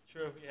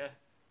 True. Yeah.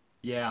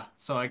 Yeah.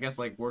 So I guess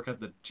like work at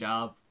the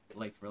job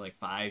like for like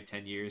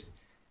 5-10 years,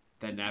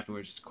 then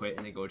afterwards just quit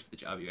and then go to the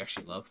job you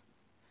actually love.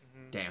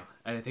 Hmm. Damn.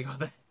 I didn't think about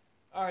that.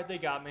 All right, they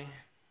got me.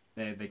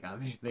 They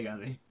got me. They got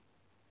me.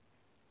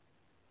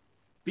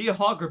 Be a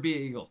hawk or be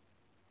an eagle.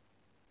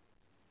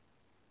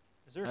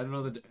 Is there? I don't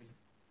know the.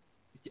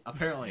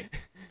 Apparently.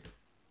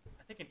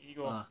 I think an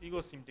eagle. Uh,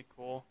 Eagles seem to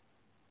cool.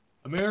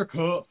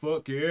 America,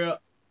 fuck yeah.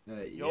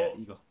 Yeah, Yo.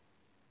 eagle.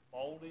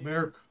 Baldy.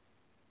 America.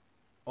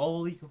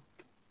 All illegal.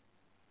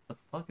 The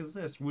fuck is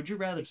this? Would you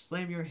rather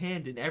slam your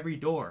hand in every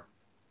door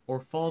or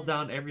fall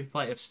down every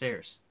flight of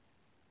stairs?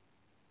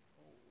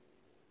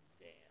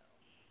 Damn.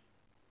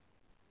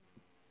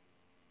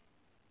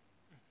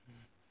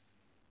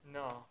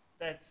 No,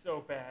 that's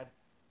so bad.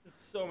 There's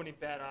so many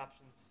bad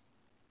options.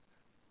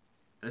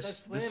 I This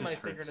slammed my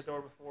just finger in the hurts.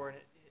 door before, and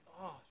it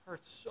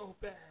hurts so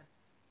bad.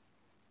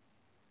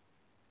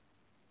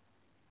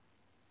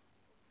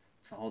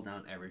 Fall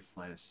down every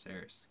flight of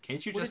stairs.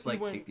 Can't you What just if you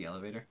like went- take the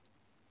elevator?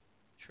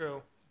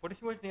 True. What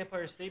if you went to the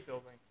Empire State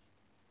Building?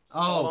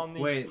 Fall Oh, on the-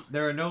 wait.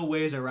 There are no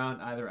ways around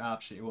either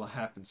option. It will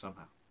happen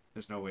somehow.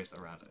 There's no ways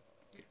around it.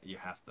 You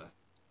have to.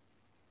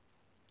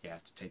 You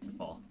have to take the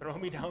fall. Throw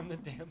me down the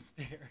damn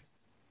stairs.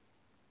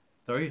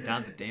 Throw you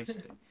down the damn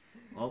stick.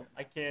 Well,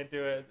 I can't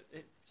do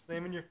it.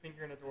 Slamming your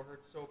finger in a door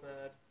hurts so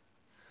bad.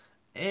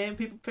 and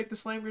people pick to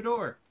slam your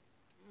door.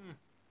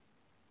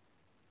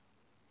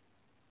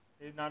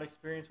 They did not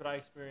experience what I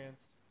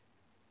experienced.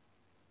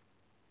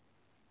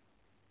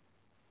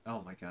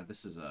 Oh my god,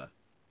 this is sad.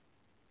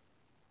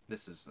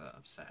 This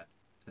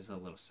is a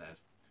little sad.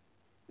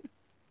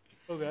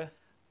 Okay.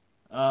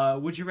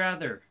 Would you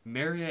rather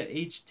marry at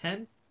age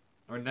 10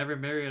 or never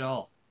marry at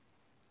all?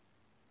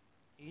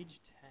 Age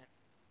 10.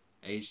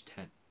 Age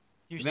 10.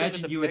 Do you still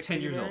Imagine get the you at pick 10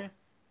 when you years old. marry?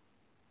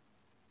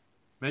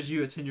 Imagine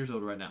you at 10 years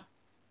old right now.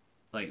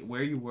 Like,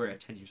 where you were at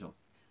 10 years old.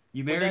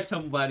 You Well, marry that-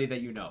 somebody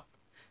that you know.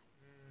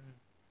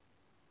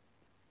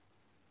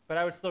 But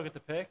I would still get the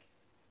pick.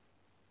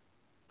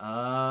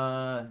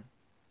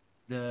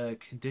 The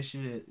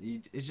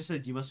condition, it just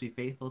says you must be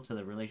faithful to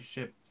the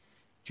relationship.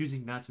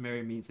 Choosing not to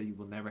marry means that you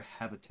will never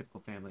have a typical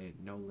family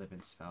and no living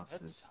That's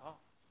spouses. tough.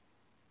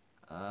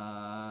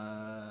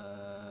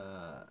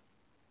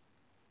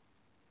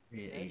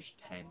 Marry at age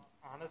 10.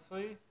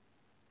 Honestly,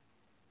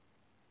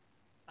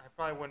 I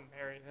probably wouldn't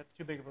marry. That's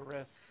too big of a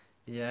risk.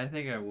 Yeah, I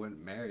think I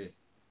wouldn't marry.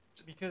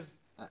 Because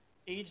I-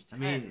 age I 10,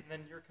 mean-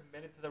 then you're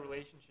committed to the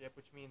relationship,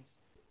 which means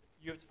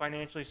you have to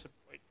financially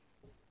support.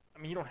 I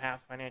mean, you don't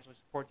have to financially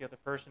support the other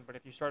person, but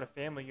if you start a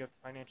family, you have to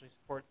financially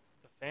support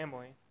the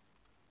family.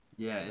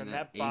 Yeah, And then and that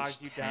at bogs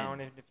age you 10, down.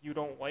 And if you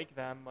don't like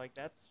them, like,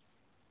 that's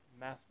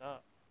messed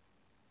up.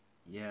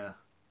 Yeah.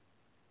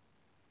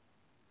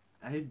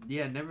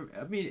 Never.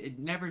 I mean, it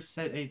never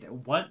said anything.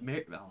 What?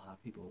 A lot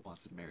of people want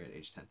to marry at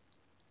age 10.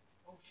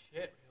 Oh,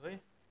 shit, really?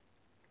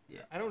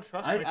 Yeah. I don't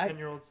trust I- my I-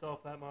 10-year-old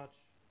self that much.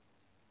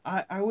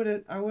 I would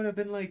have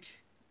been like,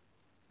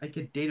 I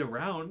could date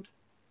around,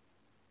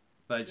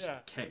 but I just Yeah.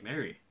 can't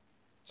marry.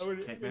 Just can't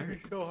It'd be marry.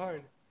 so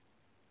hard.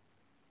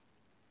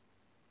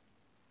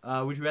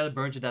 Would you rather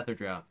burn to death or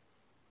drown?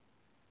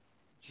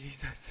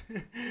 Jesus.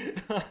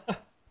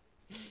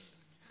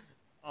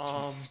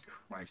 Jesus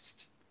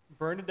Christ.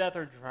 Burn to death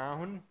or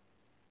drown?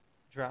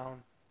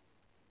 Drown.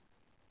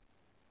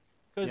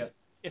 Because Yep.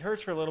 it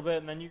hurts for a little bit,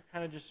 and then you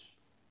kind of just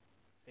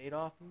fade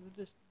off into the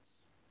distance.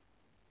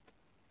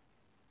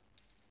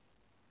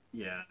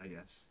 Yeah, I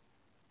guess.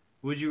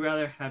 Would you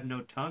rather have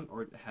no tongue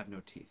or have no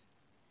teeth?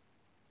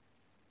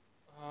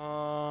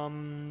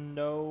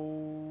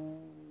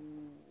 No.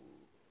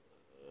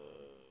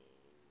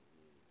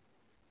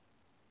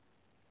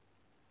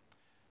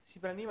 See,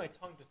 but I need my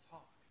tongue to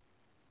talk.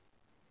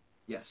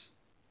 Yes.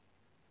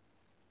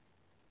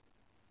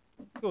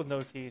 Let's go with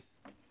no teeth.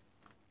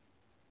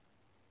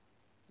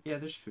 Yeah,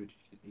 there's food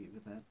you can eat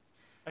with that.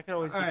 I could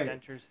always get Alright.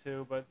 dentures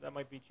too, but that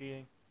might be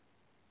cheating.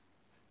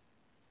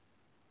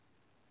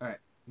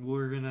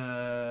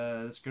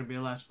 This is gonna be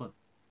the last one.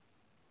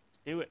 Let's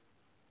do it.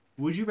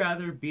 Would you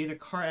rather be in a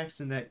car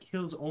accident that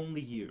kills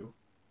only you,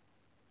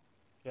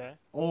 Okay.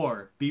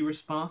 or be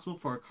responsible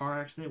for a car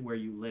accident where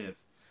you live,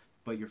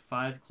 but your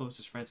 5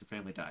 closest friends and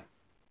family die?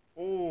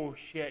 Oh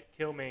shit!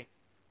 Kill me.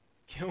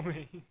 Kill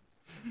me.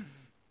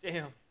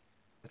 Damn.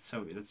 That's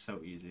so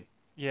easy.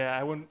 Yeah,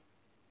 I wouldn't.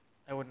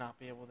 I would not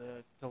be able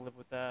to live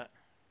with that.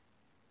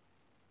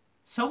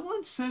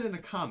 Someone said in the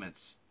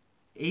comments,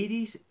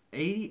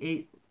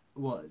 88.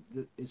 Well,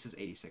 it says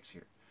 86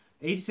 here.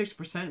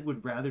 86%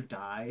 would rather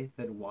die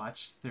than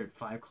watch their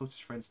 5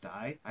 closest friends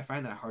die. I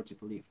find that hard to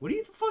believe. What do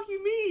you the fuck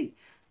you mean?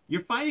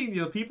 You're finding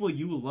the people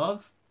you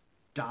love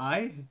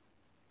die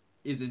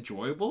is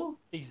enjoyable?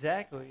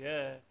 Exactly.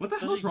 Yeah. What the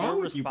Especially hell's wrong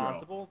you're with you, bro?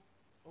 responsible.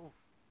 Oof.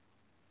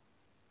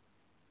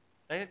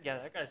 That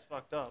guy's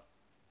fucked up.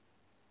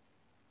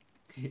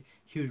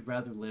 He would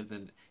rather live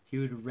than he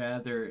would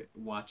rather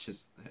watch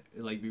his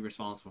like be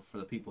responsible for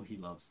the people he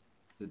loves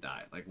to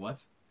die. Like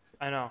what?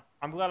 I know.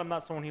 I'm glad I'm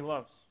not someone he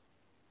loves.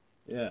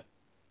 Yeah.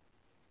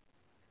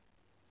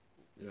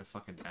 You're a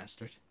fucking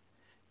bastard.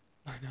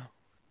 I know.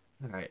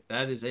 All right,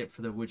 that is it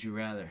for the Would You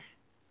Rather.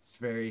 It's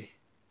very,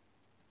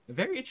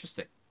 very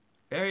interesting.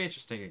 Very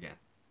interesting again.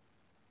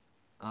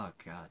 Oh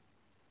God,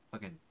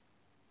 fucking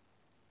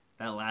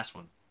that last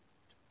one.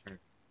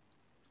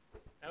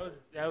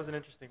 That was an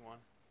interesting one.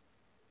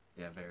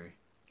 Yeah, very,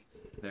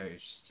 very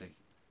interesting.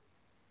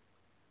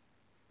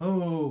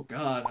 Oh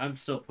God, I'm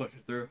still pushing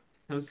through.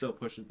 I'm still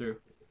pushing through.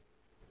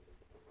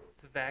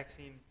 It's the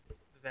vaccine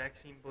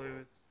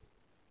blues.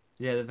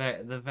 Yeah,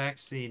 the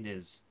vaccine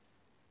is.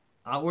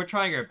 We're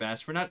trying our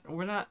best. We're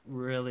not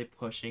really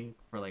pushing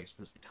for like a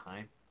specific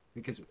time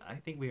because I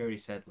think we already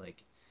said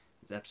like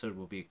this episode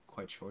will be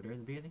quite shorter in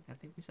the beginning. I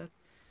think we said,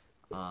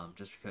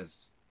 just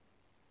because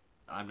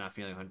I'm not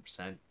feeling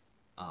 100%.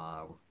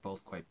 We're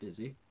both quite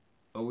busy,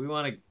 but we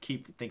want to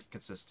keep things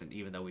consistent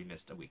even though we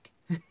missed a week.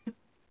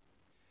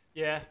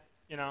 Yeah,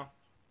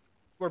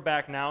 we're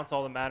back now. It's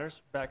all that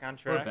matters. Back on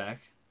track.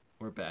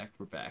 We're back.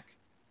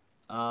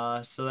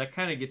 So that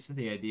kind of gets into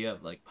the idea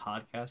of like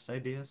podcast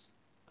ideas,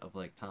 of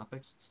like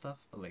topics and stuff,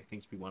 of like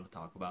things we want to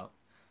talk about.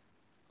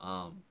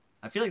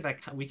 I feel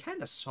like we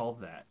kind of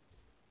solved that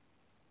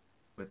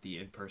with the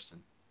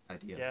in-person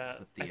idea. Yeah,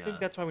 with the, I think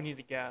that's why we need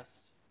a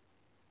guest.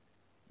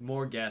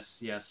 More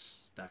guests,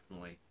 yes,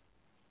 definitely.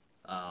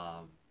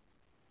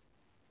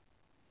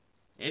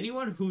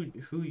 Anyone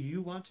who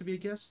you want to be a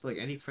guest, like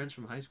any friends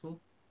from high school?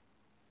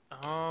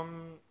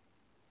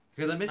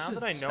 Because I mentioned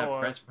that I just know have of-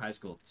 friends from high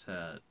school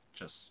to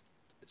just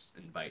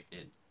invite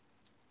in.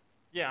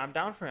 Yeah, I'm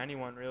down for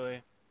anyone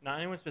really. Not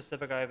anyone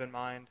specific I have in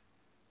mind.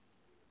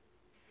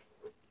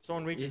 If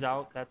someone reaches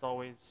out, that's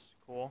always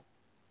cool.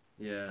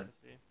 Yeah. To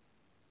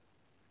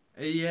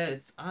see. Yeah,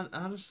 it's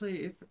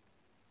honestly, if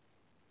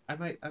I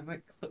might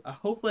clip,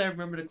 hopefully I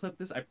remember to clip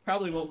this. I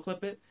probably won't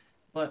clip it,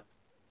 but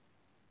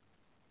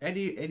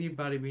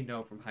anybody we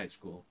know from high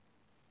school,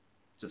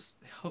 just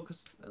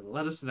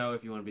let us know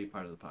if you want to be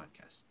part of the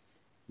podcast.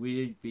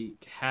 We'd be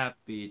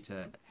happy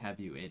to have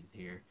you in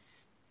here,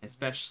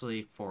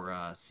 especially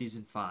for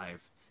season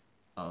 5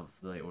 of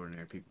the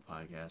Ordinary People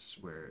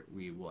podcast, where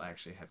we will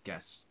actually have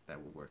guests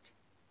that will work.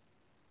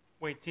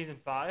 Wait, season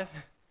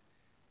 5?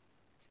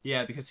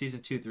 Yeah, because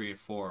season 2, 3, and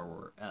 4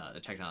 were the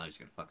technology's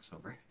gonna fuck us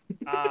over.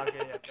 Okay,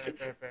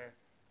 yeah, fair.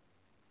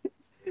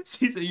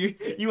 Season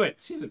you went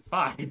season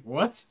 5.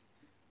 What?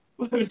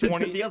 What happened to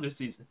 20 the other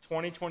seasons?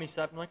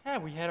 2027. Like,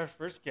 we had our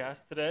first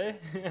guest today.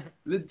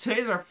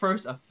 Today's our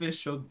first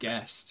official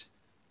guest.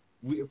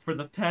 For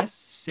the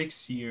past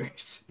 6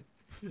 years,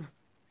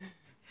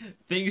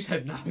 things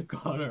have not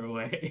gone our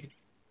way.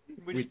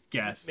 We with just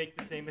guests. make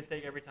the same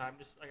mistake every time.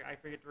 Just like I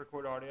forget to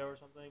record audio or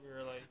something,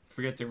 or like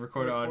Forget to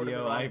record recorded the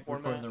audio. wrong I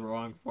recorded format. the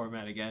wrong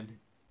format again.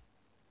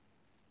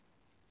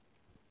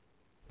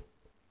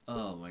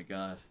 Oh my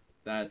god.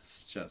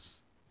 That's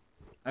just...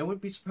 I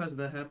wouldn't be surprised if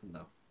that happened,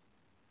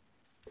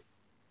 though.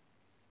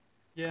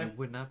 yeah, I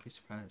would not be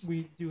surprised.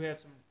 we do have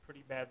some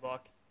pretty bad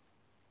luck.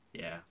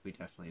 Yeah, we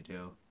definitely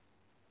do.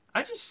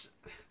 I'm just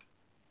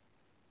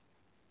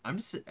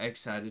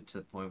excited to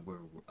the point where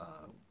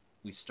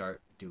we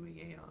start doing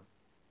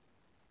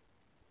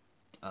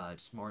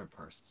just more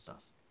in-person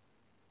stuff.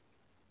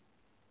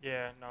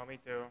 Yeah, no, me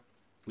too.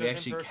 We Because in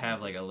actually person,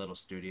 have like just- a little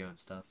studio and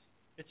stuff.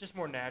 It's just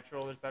more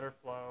natural. There's better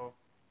flow.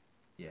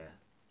 Yeah.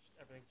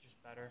 Everything's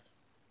just better.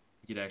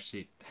 We could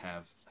actually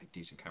have like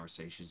decent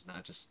conversations,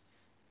 not just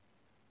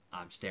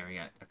I'm staring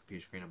at a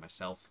computer screen of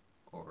myself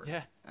or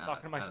Yeah,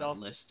 talking to myself. a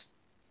list.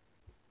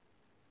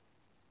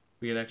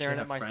 We could actually Staring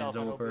have at myself friends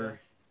on over.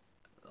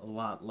 A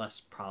lot less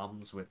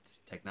problems with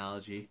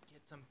technology.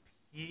 Get some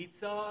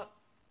pizza.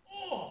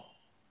 Oh.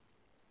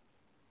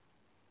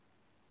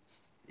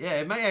 Yeah,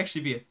 it might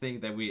actually be a thing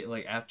that we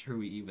like after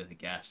we eat with a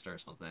guest or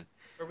something.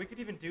 Or we could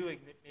even do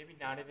like maybe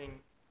not even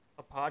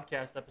a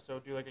podcast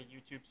episode. Do like a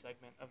YouTube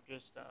segment of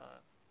just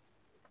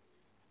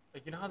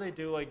like how they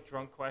do like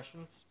drunk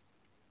questions.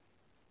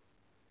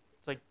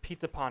 It's like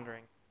pizza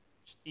pondering.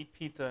 Just eat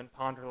pizza and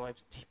ponder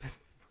life's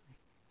deepest.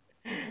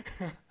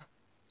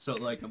 So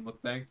like a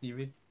mukbang, you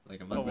mean? Like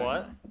a A mukbang?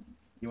 what?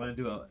 You want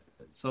to do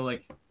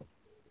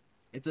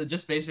it's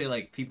just basically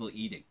like people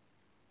eating,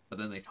 but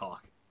then they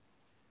talk.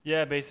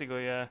 Yeah,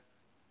 basically, yeah.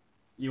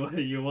 You want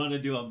to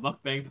do a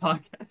mukbang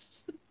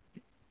podcast?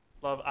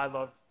 I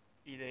love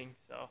eating,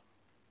 so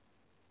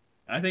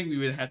I think we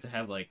would have to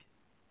have like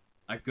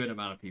a good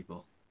amount of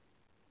people,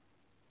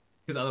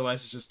 because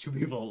otherwise it's just two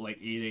people like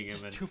eating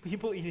just and two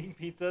people eating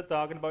pizza,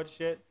 talking about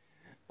shit,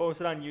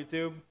 post it on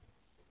YouTube.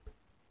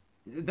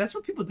 that's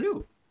what people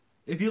do.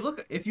 If you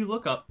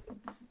look up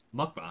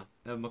mukbang,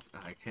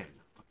 I can't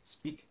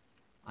speak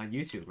on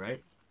YouTube,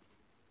 right?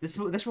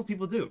 That's what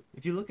people do.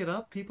 If you look it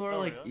up, people are Oh,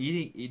 like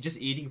really?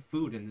 eating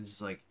food and then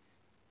just like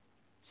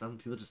some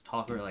people just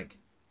talk or like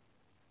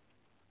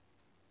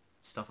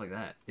stuff like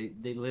that.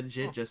 They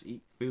legit just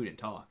eat food and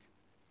talk.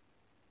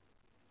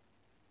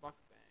 Mukbang.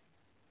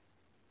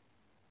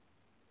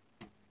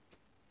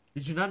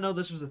 Did you not know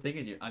this was a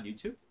thing on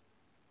YouTube?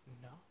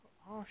 No.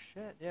 Oh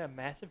shit. Yeah,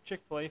 massive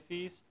Chick-fil-A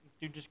feast. This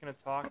dude just gonna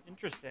talk.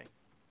 Interesting.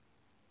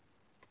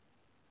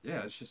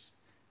 Yeah, it's just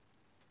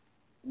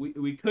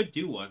we could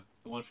do one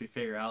once we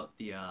figure out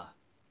the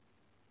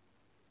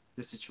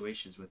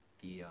situations with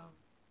the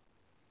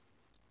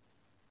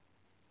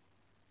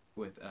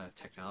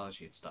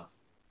technology and stuff.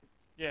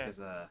 Yeah. Because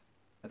I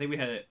think we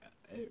had to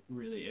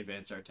really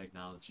advance our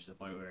technology to the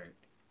point where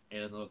it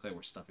doesn't look like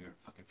we're stuffing our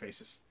fucking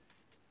faces.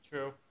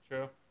 True.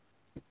 True.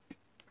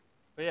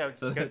 But yeah,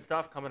 So good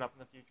stuff coming up in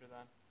the future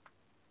then.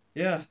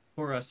 Yeah,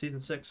 for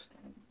season 6.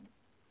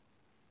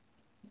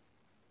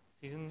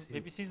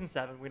 Maybe season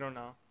 7. We don't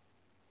know.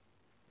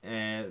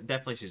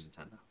 Definitely season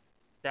 10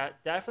 though.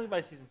 Definitely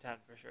by season 10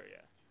 for sure.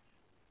 Yeah.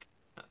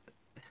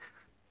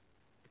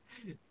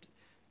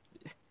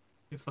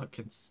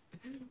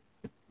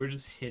 We're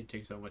just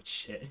hinting so much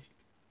shit.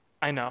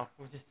 I know.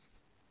 We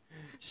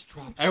just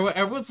drop.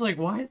 Everyone's like,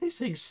 why are they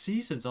saying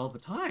seasons all the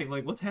time?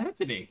 Like, what's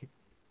happening?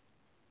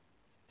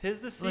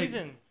 'Tis the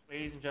season,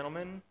 ladies and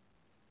gentlemen.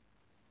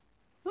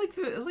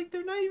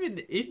 They're not even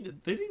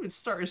in. They didn't even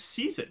start a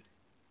season.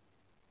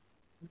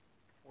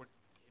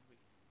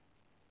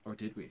 Or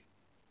did we?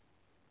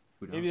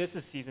 Who knows? Maybe this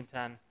is season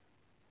 10.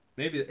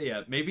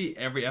 Maybe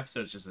every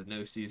episode is just a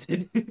new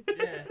season.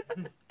 Yeah.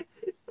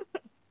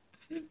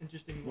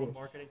 Interesting little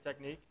marketing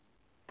technique.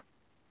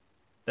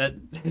 That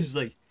is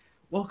like,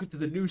 welcome to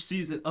the new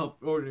season of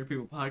Ordinary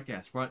People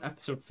Podcast. We're on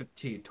episode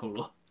 15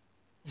 total.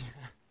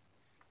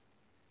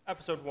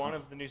 Episode 1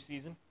 of the new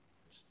season.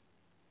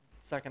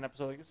 Second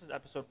episode. Like, this is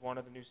episode 1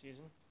 of the new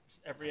season.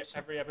 Just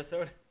every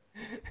episode.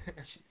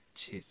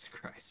 Jesus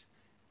Christ.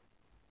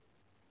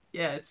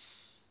 Yeah,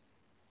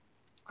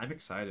 I'm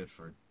excited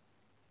for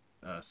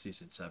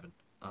season 7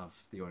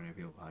 of the Ordinary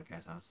People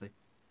Podcast, honestly.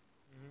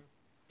 Mm-hmm.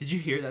 Did you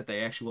hear that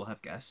they actually will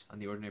have guests on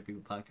the Ordinary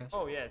People Podcast?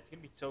 Oh yeah, it's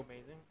gonna be so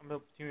amazing. I'm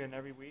gonna tune in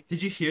every week.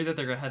 Did you hear that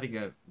they're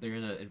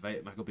gonna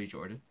invite Michael B.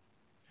 Jordan?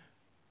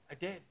 I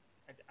did.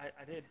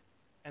 I did.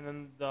 And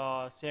then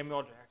the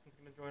Samuel Jackson's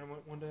gonna join him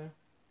one day.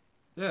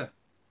 Yeah.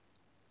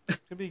 It's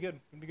gonna be good.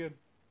 It's gonna be good.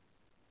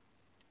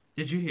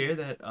 Did you hear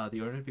that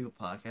the Ordinary People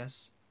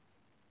Podcast,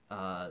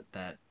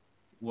 that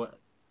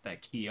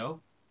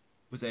Keo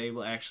was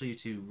able actually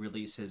to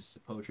release his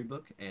poetry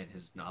book and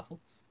his novel,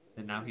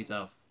 and now he's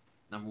a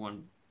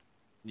 #1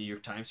 New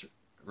York Times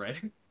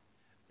writer.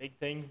 Big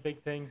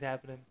things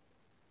happening.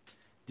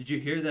 Did you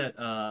hear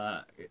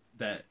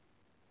that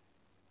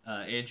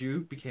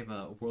Andrew became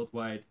a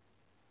worldwide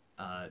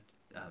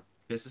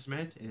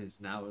businessman and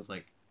is now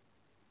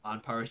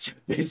on par with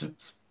Jeff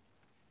Bezos?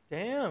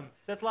 Damn,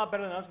 that's a lot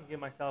better than I was gonna give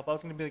myself. I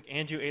was gonna be like,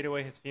 Andrew ate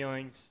away his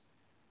feelings,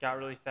 got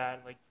really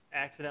fat, and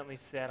accidentally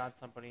sat on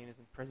somebody and is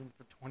in prison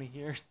for 20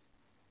 years.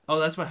 Oh,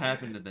 that's what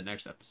happened in the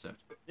next episode.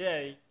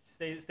 Yeah,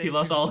 stay he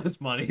lost all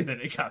his money,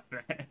 then it got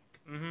back.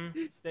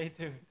 Mm-hmm. Stay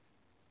tuned.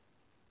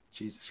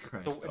 Jesus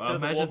Christ.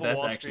 Imagine if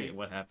that's actually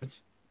what happened.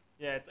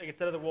 Yeah, it's like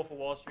instead of the Wolf of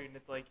Wall Street, and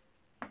it's like,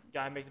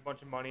 guy makes a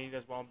bunch of money,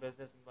 does well in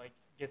business, and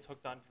gets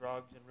hooked on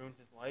drugs and ruins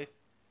his life.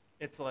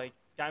 It's like,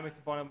 guy makes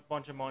a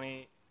bunch of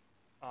money,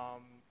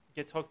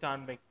 gets hooked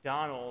on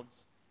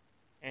McDonald's,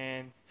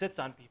 and sits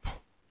on people.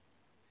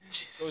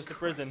 Goes to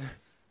prison.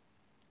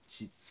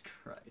 Jesus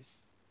Christ.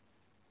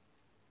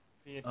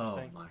 Be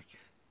interesting. Oh my god.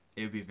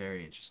 It would be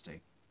very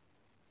interesting.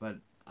 But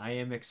I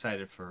am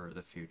excited for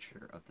the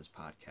future of this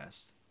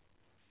podcast.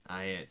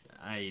 I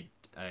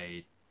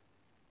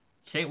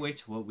can't wait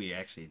to what we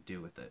actually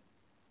do with it.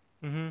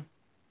 Mm-hmm.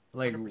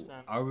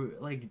 100%.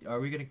 Are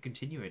we gonna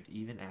continue it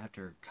even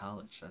after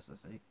college? That's the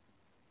thing.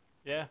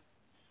 Yeah.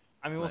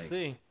 I mean, we'll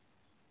see.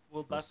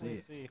 We'll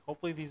definitely see.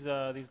 Hopefully these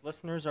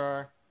listeners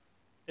are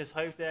as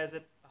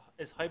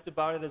hyped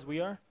about it as we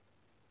are.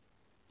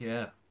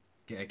 Yeah.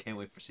 I can't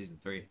wait for season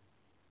 3.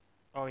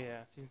 Oh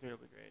yeah, season 3 will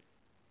be great.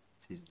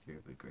 Season 3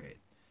 will be great.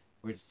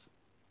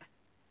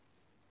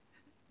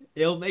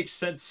 It'll make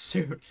sense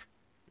soon.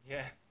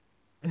 Yeah.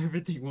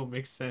 Everything will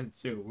make sense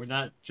soon. We're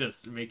not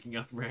just making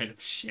up random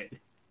shit.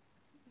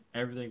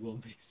 Everything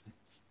will make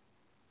sense.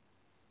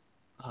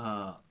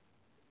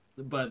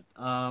 But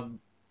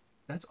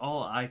that's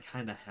all I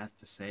kind of have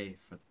to say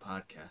for the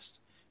podcast.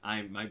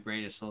 My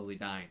brain is slowly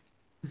dying.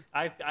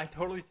 I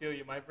totally feel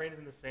you. My brain is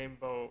in the same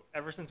boat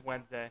ever since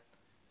Wednesday.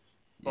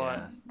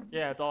 But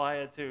yeah, it's all I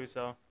had too.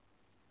 So.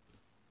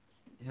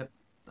 Yep.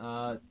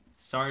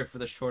 Sorry for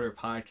the shorter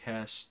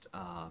podcast.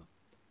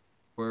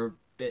 We're a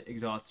bit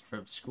exhausted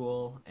from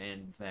school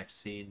and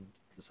vaccine.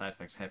 The side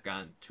effects have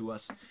gotten to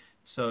us.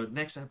 So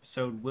next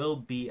episode will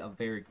be a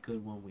very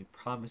good one. We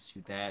promise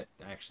you that.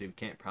 Actually, we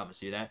can't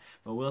promise you that,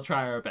 but we'll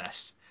try our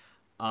best.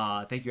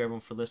 Thank you everyone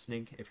for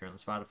listening. If you're on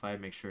Spotify,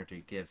 make sure to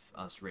give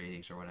us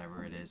ratings or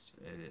whatever it is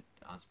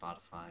on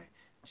Spotify.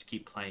 Just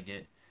keep playing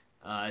it.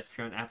 If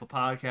you're on Apple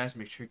Podcasts,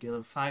 make sure to give a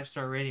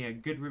 5-star rating, a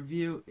good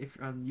review. If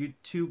you're on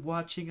YouTube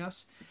watching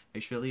us,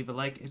 make sure to leave a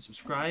like and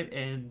subscribe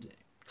and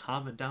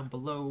comment down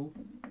below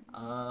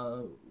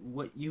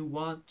what you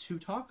want to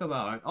talk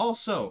about. And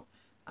also,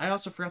 I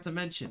also forgot to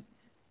mention,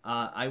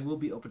 I will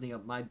be opening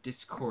up my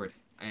Discord,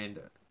 and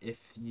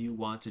if you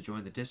want to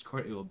join the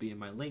Discord, it will be in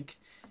my link.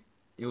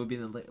 It will be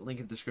in the link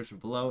in the description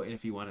below, and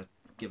if you want to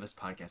give us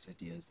podcast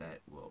ideas,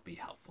 that will be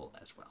helpful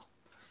as well.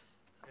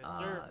 Yes,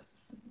 sir.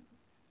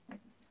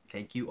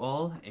 Thank you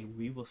all, and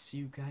we will see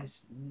you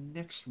guys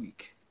next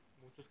week.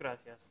 Muchas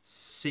gracias.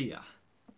 See ya.